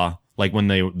 We saw like when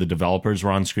the developers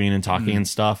were on screen and talking and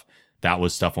stuff. That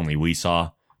was stuff only we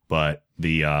saw, but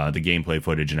the gameplay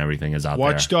footage and everything is out there.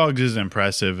 Watch Dogs is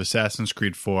impressive. Assassin's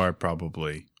Creed 4 I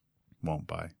probably won't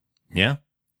buy. Yeah.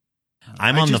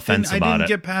 I'm on the fence about it. I didn't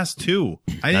get past 2.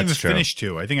 I didn't even finish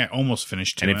 2. I think I almost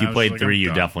finished 2. And if you played 3,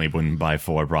 you definitely wouldn't buy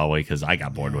 4 probably, because I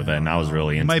got bored with it and I was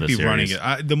really into the series. Might be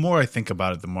running it. The more I think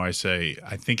about it, the more I say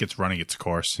I think it's running its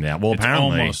course. Yeah, well,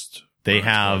 apparently they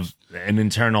have an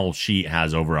internal sheet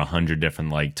has over 100 different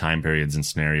like time periods and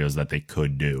scenarios that they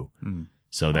could do.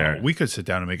 So we could sit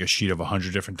down and make a sheet of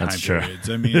 100 different time periods.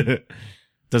 True. I mean,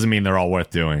 doesn't mean they're all worth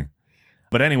doing.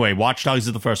 But anyway, Watch Dogs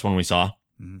is the first one we saw.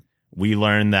 We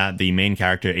learned that the main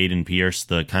character, Aiden Pierce,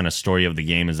 the kind of story of the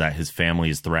game is that his family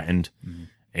is threatened.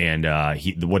 And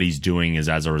what he's doing is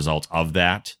as a result of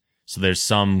that. So there's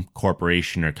some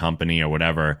corporation or company or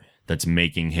whatever that's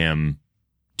making him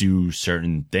do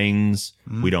certain things.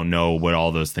 We don't know what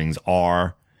all those things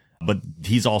are. But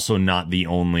he's also not the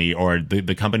only, or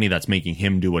the company that's making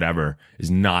him do whatever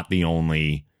is not the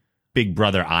only big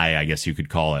brother eye, I guess you could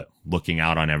call it, looking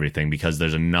out on everything, because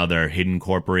there's another hidden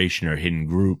corporation or hidden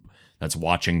group that's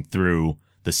watching through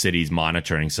the city's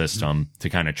monitoring system to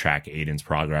kind of track Aiden's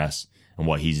progress and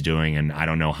what he's doing. And I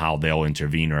don't know how they'll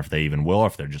intervene or if they even will, or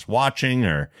if they're just watching,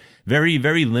 or very,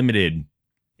 very limited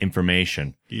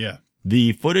information. Yeah.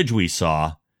 The footage we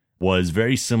saw was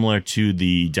very similar to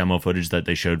the demo footage that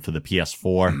they showed for the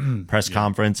PS4 press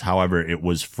conference. However, it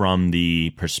was from the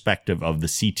perspective of the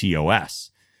CTOS,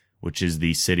 which is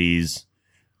the city's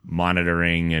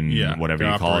monitoring and whatever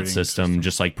you call it system,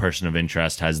 just like Person of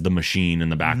Interest has the machine in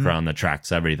the background that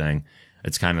tracks everything.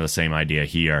 It's kind of the same idea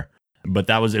here. But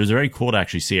it was very cool to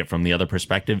actually see it from the other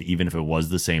perspective, even if it was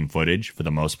the same footage for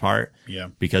the most part. Yeah.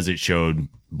 Because it showed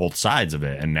both sides of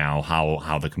it, and now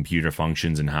how the computer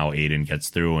functions and how Aiden gets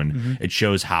through, and it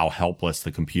shows how helpless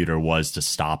the computer was to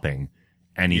stopping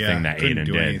anything that Aiden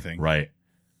did. Anything. Right.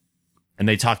 And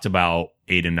they talked about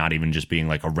Aiden not even just being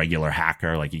like a regular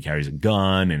hacker, like he carries a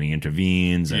gun and he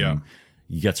intervenes and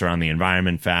he gets around the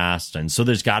environment fast. And so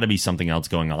there's got to be something else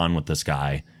going on with this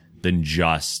guy than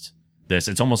just this.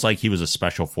 It's almost like he was a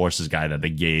special forces guy that they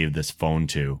gave this phone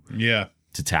to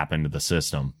tap into the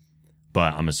system.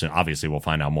 But I'm assuming, obviously, we'll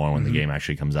find out more when the game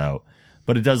actually comes out.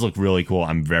 But it does look really cool.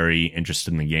 I'm very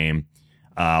interested in the game.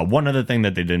 One other thing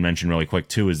that they did mention really quick,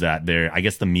 too, is that I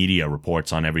guess the media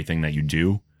reports on everything that you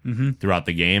do throughout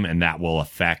the game, and that will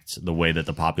affect the way that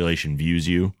the population views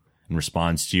you and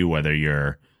responds to you, whether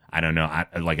you're, I don't know,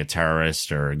 like a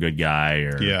terrorist or a good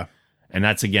guy. And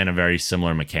that's, again, a very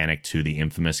similar mechanic to the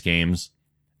Infamous games.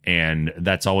 And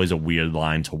that's always a weird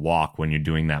line to walk when you're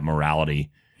doing that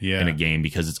morality in a game,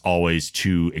 because it's always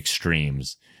two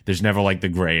extremes. There's never like the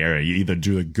gray area. You either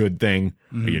do the good thing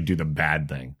or you do the bad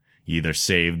thing. You either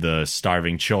save the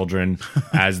starving children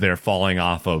as they're falling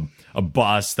off a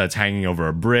bus that's hanging over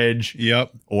a bridge.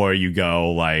 Or you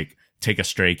go like take a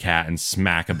stray cat and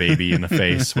smack a baby in the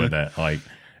face with it. Like,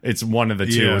 it's one of the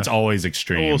two. It's always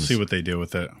extremes. We'll see what they do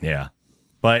with it. Yeah.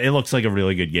 But it looks like a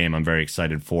really good game. I'm very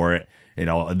excited for it. It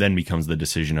all then becomes the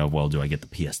decision of, well, do I get the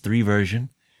PS3 version?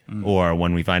 Or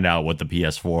when we find out what the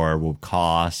PS4 will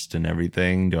cost and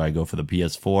everything, do I go for the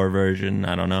PS4 version?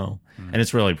 I don't know. And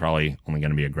it's really probably only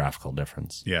going to be a graphical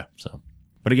difference. So,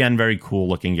 but again, very cool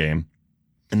looking game.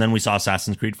 And then we saw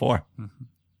Assassin's Creed 4.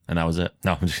 And that was it.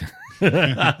 No, I'm just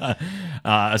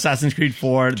Assassin's Creed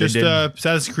 4. Just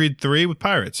Assassin's Creed 3 with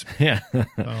pirates.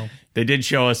 They did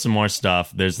show us some more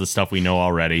stuff. There's the stuff we know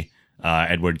already.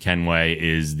 Edward Kenway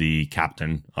is the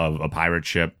captain of a pirate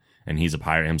ship, and he's a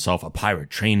pirate himself, a pirate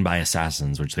trained by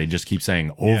assassins, which they just keep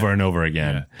saying over and over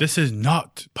again. This is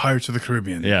not Pirates of the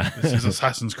Caribbean. This is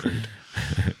Assassin's Creed.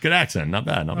 Good accent. Not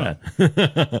bad.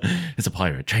 It's a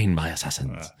pirate trained by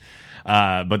assassins.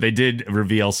 But they did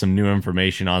reveal some new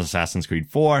information on Assassin's Creed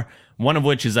 4, one of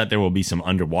which is that there will be some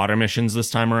underwater missions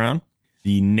this time around.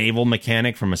 The naval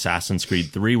mechanic from Assassin's Creed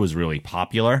 3 was really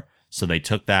popular, so they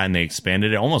took that and they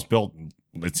expanded it, almost built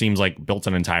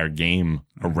an entire game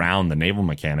around the naval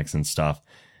mechanics and stuff.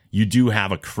 You do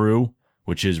have a crew,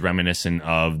 which is reminiscent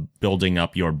of building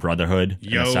up your brotherhood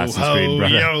in Assassin's Creed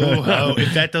Brotherhood.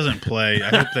 If that doesn't play, I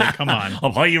hope they come on.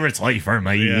 A pirate's life for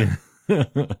me.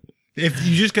 If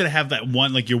you just gotta have that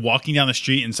one, like you're walking down the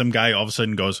street and some guy all of a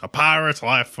sudden goes, "A pirate's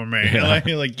life for me." You're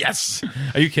like, yes.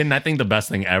 Are you kidding? I think the best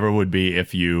thing ever would be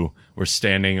if you were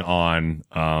standing on,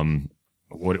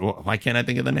 why can't I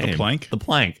think of the name? The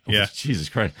plank. Yeah. Oh, Jesus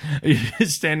Christ. You're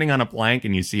standing on a plank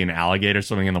and you see an alligator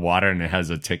swimming in the water and it has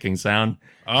a ticking sound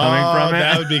coming from it.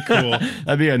 That would be cool.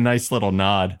 That'd be a nice little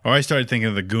nod. Or I started thinking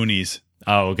of the Goonies.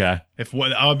 Oh, okay.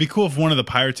 It'd be cool if one of the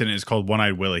pirates in it is called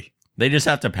One-Eyed Willie. They just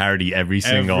have to parody every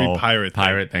single pirate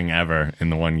thing ever in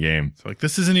the one game. So like,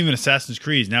 this isn't even Assassin's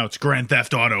Creed. Now it's Grand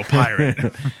Theft Auto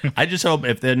Pirate. I just hope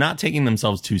if they're not taking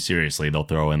themselves too seriously, they'll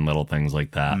throw in little things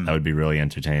like that. That would be really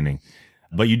entertaining.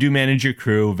 But you do manage your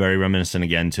crew, very reminiscent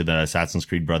again to the Assassin's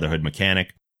Creed Brotherhood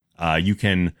mechanic. You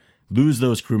can lose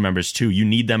those crew members too. You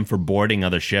need them for boarding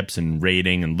other ships and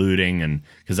raiding and looting, and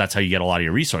because that's how you get a lot of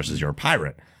your resources. You're a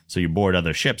pirate, so you board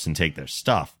other ships and take their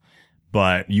stuff.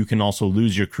 But you can also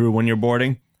lose your crew when you're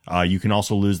boarding. You can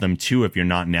also lose them too if you're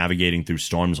not navigating through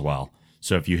storms well.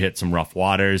 So if you hit some rough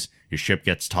waters, your ship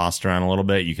gets tossed around a little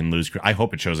bit, you can lose crew. I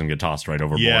hope it shows them get tossed right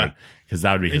overboard, because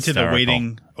that would be hysterical. Into the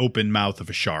waiting open mouth of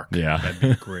a shark. Yeah. That'd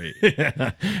be great.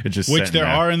 Which there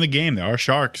are in the game. There are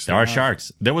sharks. There are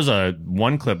sharks. There was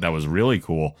one clip that was really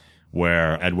cool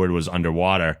where Edward was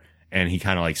underwater and he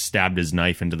kind of like stabbed his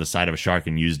knife into the side of a shark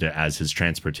and used it as his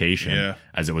transportation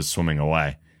as it was swimming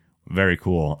away. Very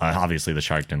cool. Obviously, the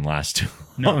shark didn't last too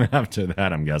long after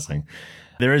that, I'm guessing.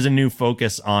 There is a new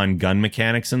focus on gun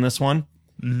mechanics in this one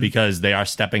because they are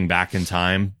stepping back in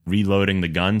time. Reloading the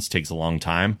guns takes a long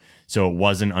time. So it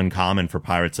wasn't uncommon for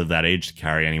pirates of that age to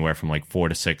carry anywhere from like 4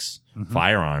 to 6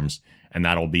 firearms. And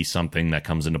that'll be something that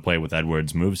comes into play with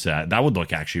Edward's moveset. That would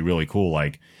look actually really cool,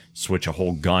 like switch a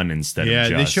whole gun instead of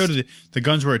just... Yeah, they showed the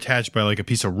guns were attached by like a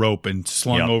piece of rope and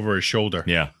slung over his shoulder.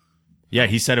 Yeah,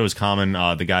 he said it was common.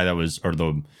 The guy that was, or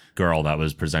the girl that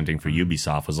was presenting for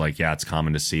Ubisoft was like, yeah, it's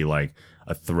common to see like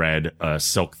a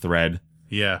silk thread.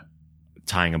 Yeah.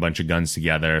 Tying a bunch of guns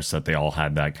together so that they all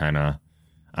had that kind of,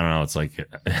 I don't know, it's like,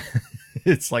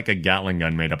 it's like a Gatling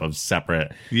gun made up of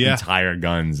separate entire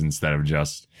guns instead of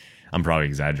just, I'm probably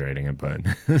exaggerating it,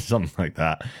 but something like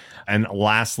that. And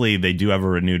lastly, they do have a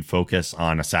renewed focus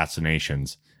on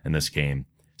assassinations in this game.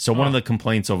 So one of the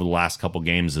complaints over the last couple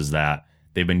games is that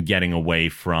they've been getting away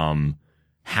from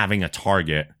having a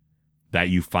target that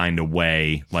you find a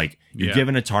way, like you're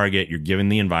given a target, you're given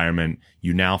the environment,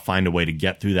 you now find a way to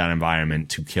get through that environment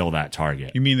to kill that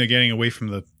target. You mean they're getting away from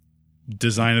the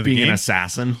design of the Being game? an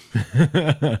assassin.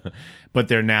 But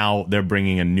they're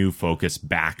bringing a new focus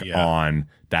back on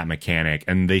that mechanic.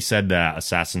 And they said that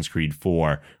Assassin's Creed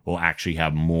 4 will actually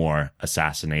have more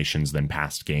assassinations than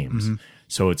past games.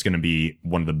 So it's going to be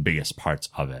one of the biggest parts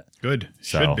of it. Good.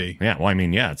 So, Should be. Yeah. Well, I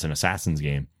mean, yeah, it's an Assassin's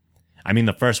game. I mean,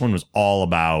 the first one was all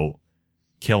about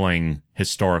killing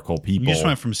historical people. You just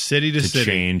went from city to city.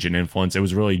 Change and influence. It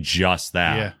was really just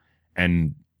that. Yeah.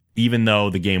 And even though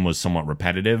the game was somewhat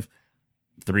repetitive,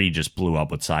 3 just blew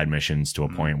up with side missions to a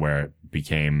point where it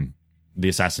became, the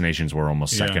assassinations were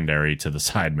almost secondary to the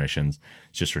side missions.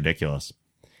 It's just ridiculous.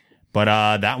 But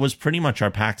that was pretty much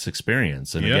our PAX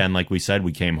experience. And again, like we said,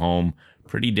 we came home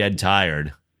pretty dead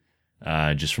tired,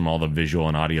 just from all the visual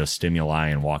and audio stimuli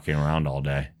and walking around all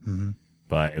day.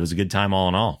 But it was a good time all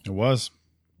in all. It was.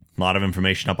 A lot of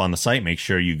information up on the site. Make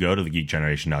sure you go to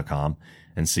thegeekgeneration.com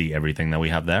and see everything that we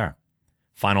have there.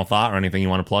 Final thought or anything you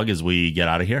want to plug as we get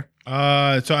out of here?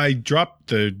 So I dropped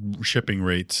the shipping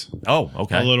rates. Oh,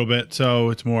 okay. A little bit, so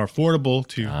it's more affordable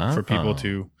for people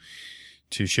to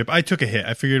ship. I took a hit.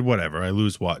 I figured whatever. I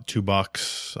lose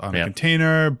 $2 on a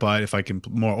container, but if I can,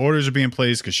 more orders are being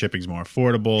placed because shipping's more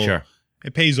affordable. Sure.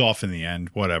 It pays off in the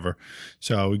end, whatever.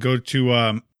 So we go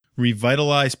to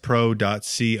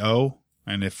revitalizepro.co,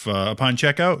 and if upon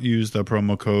checkout, use the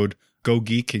promo code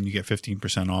GOGEEK and you get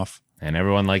 15% off. And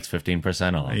everyone likes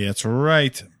 15% off. Yeah, that's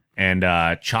right. And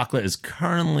chocolate is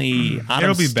currently out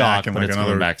It'll of be stock, back in but like it's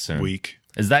another coming back soon. week.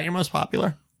 Is that your most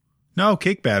popular? No,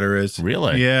 cake batter is.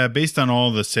 Really? Yeah, based on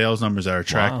all the sales numbers that are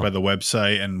tracked Wow. by the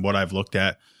website and what I've looked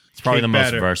at. It's probably cake the most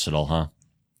batter, versatile, huh?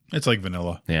 It's like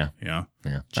vanilla. Yeah. Yeah.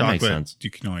 That Chocolate, makes sense. you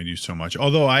can only do so much.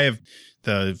 Although I have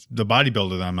the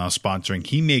bodybuilder that I'm now sponsoring,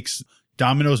 he makes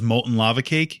Domino's molten lava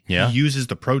cake. Yeah. He uses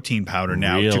the protein powder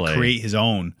now Really? to create his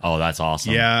own. Oh, that's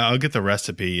awesome. Yeah, I'll get the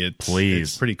recipe. Please.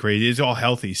 It's pretty crazy. It's all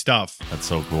healthy stuff. That's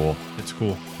so cool. It's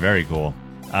cool. Very cool.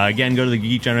 Again, go to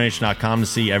thegeekgeneration.com to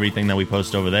see everything that we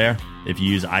post over there. If you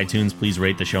use iTunes, please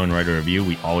rate the show and write a review.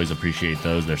 We always appreciate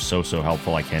those. They're so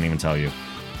helpful. I can't even tell you.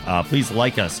 Please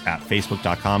like us at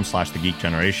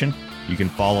facebook.com/thegeekgeneration. You can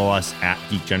follow us at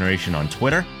Geek Generation on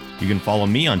Twitter. You can follow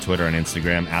me on Twitter and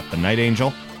Instagram at The Night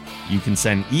Angel. You can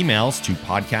send emails to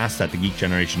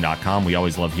podcast@thegeekgeneration.com. We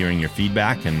always love hearing your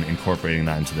feedback and incorporating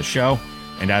that into the show.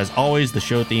 And as always, the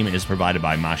show theme is provided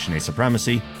by Machine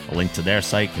Supremacy. A link to their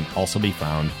site can also be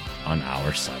found on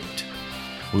our site.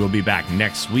 We will be back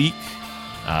next week.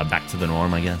 Back to the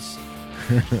norm, I guess.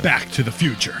 Back to the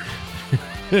future.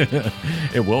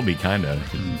 It will be, kind of.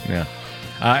 Yeah.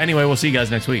 Anyway, we'll see you guys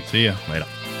next week. See ya. Later.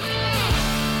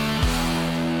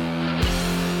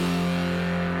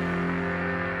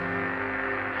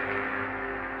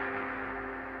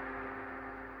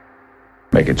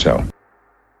 Make it so.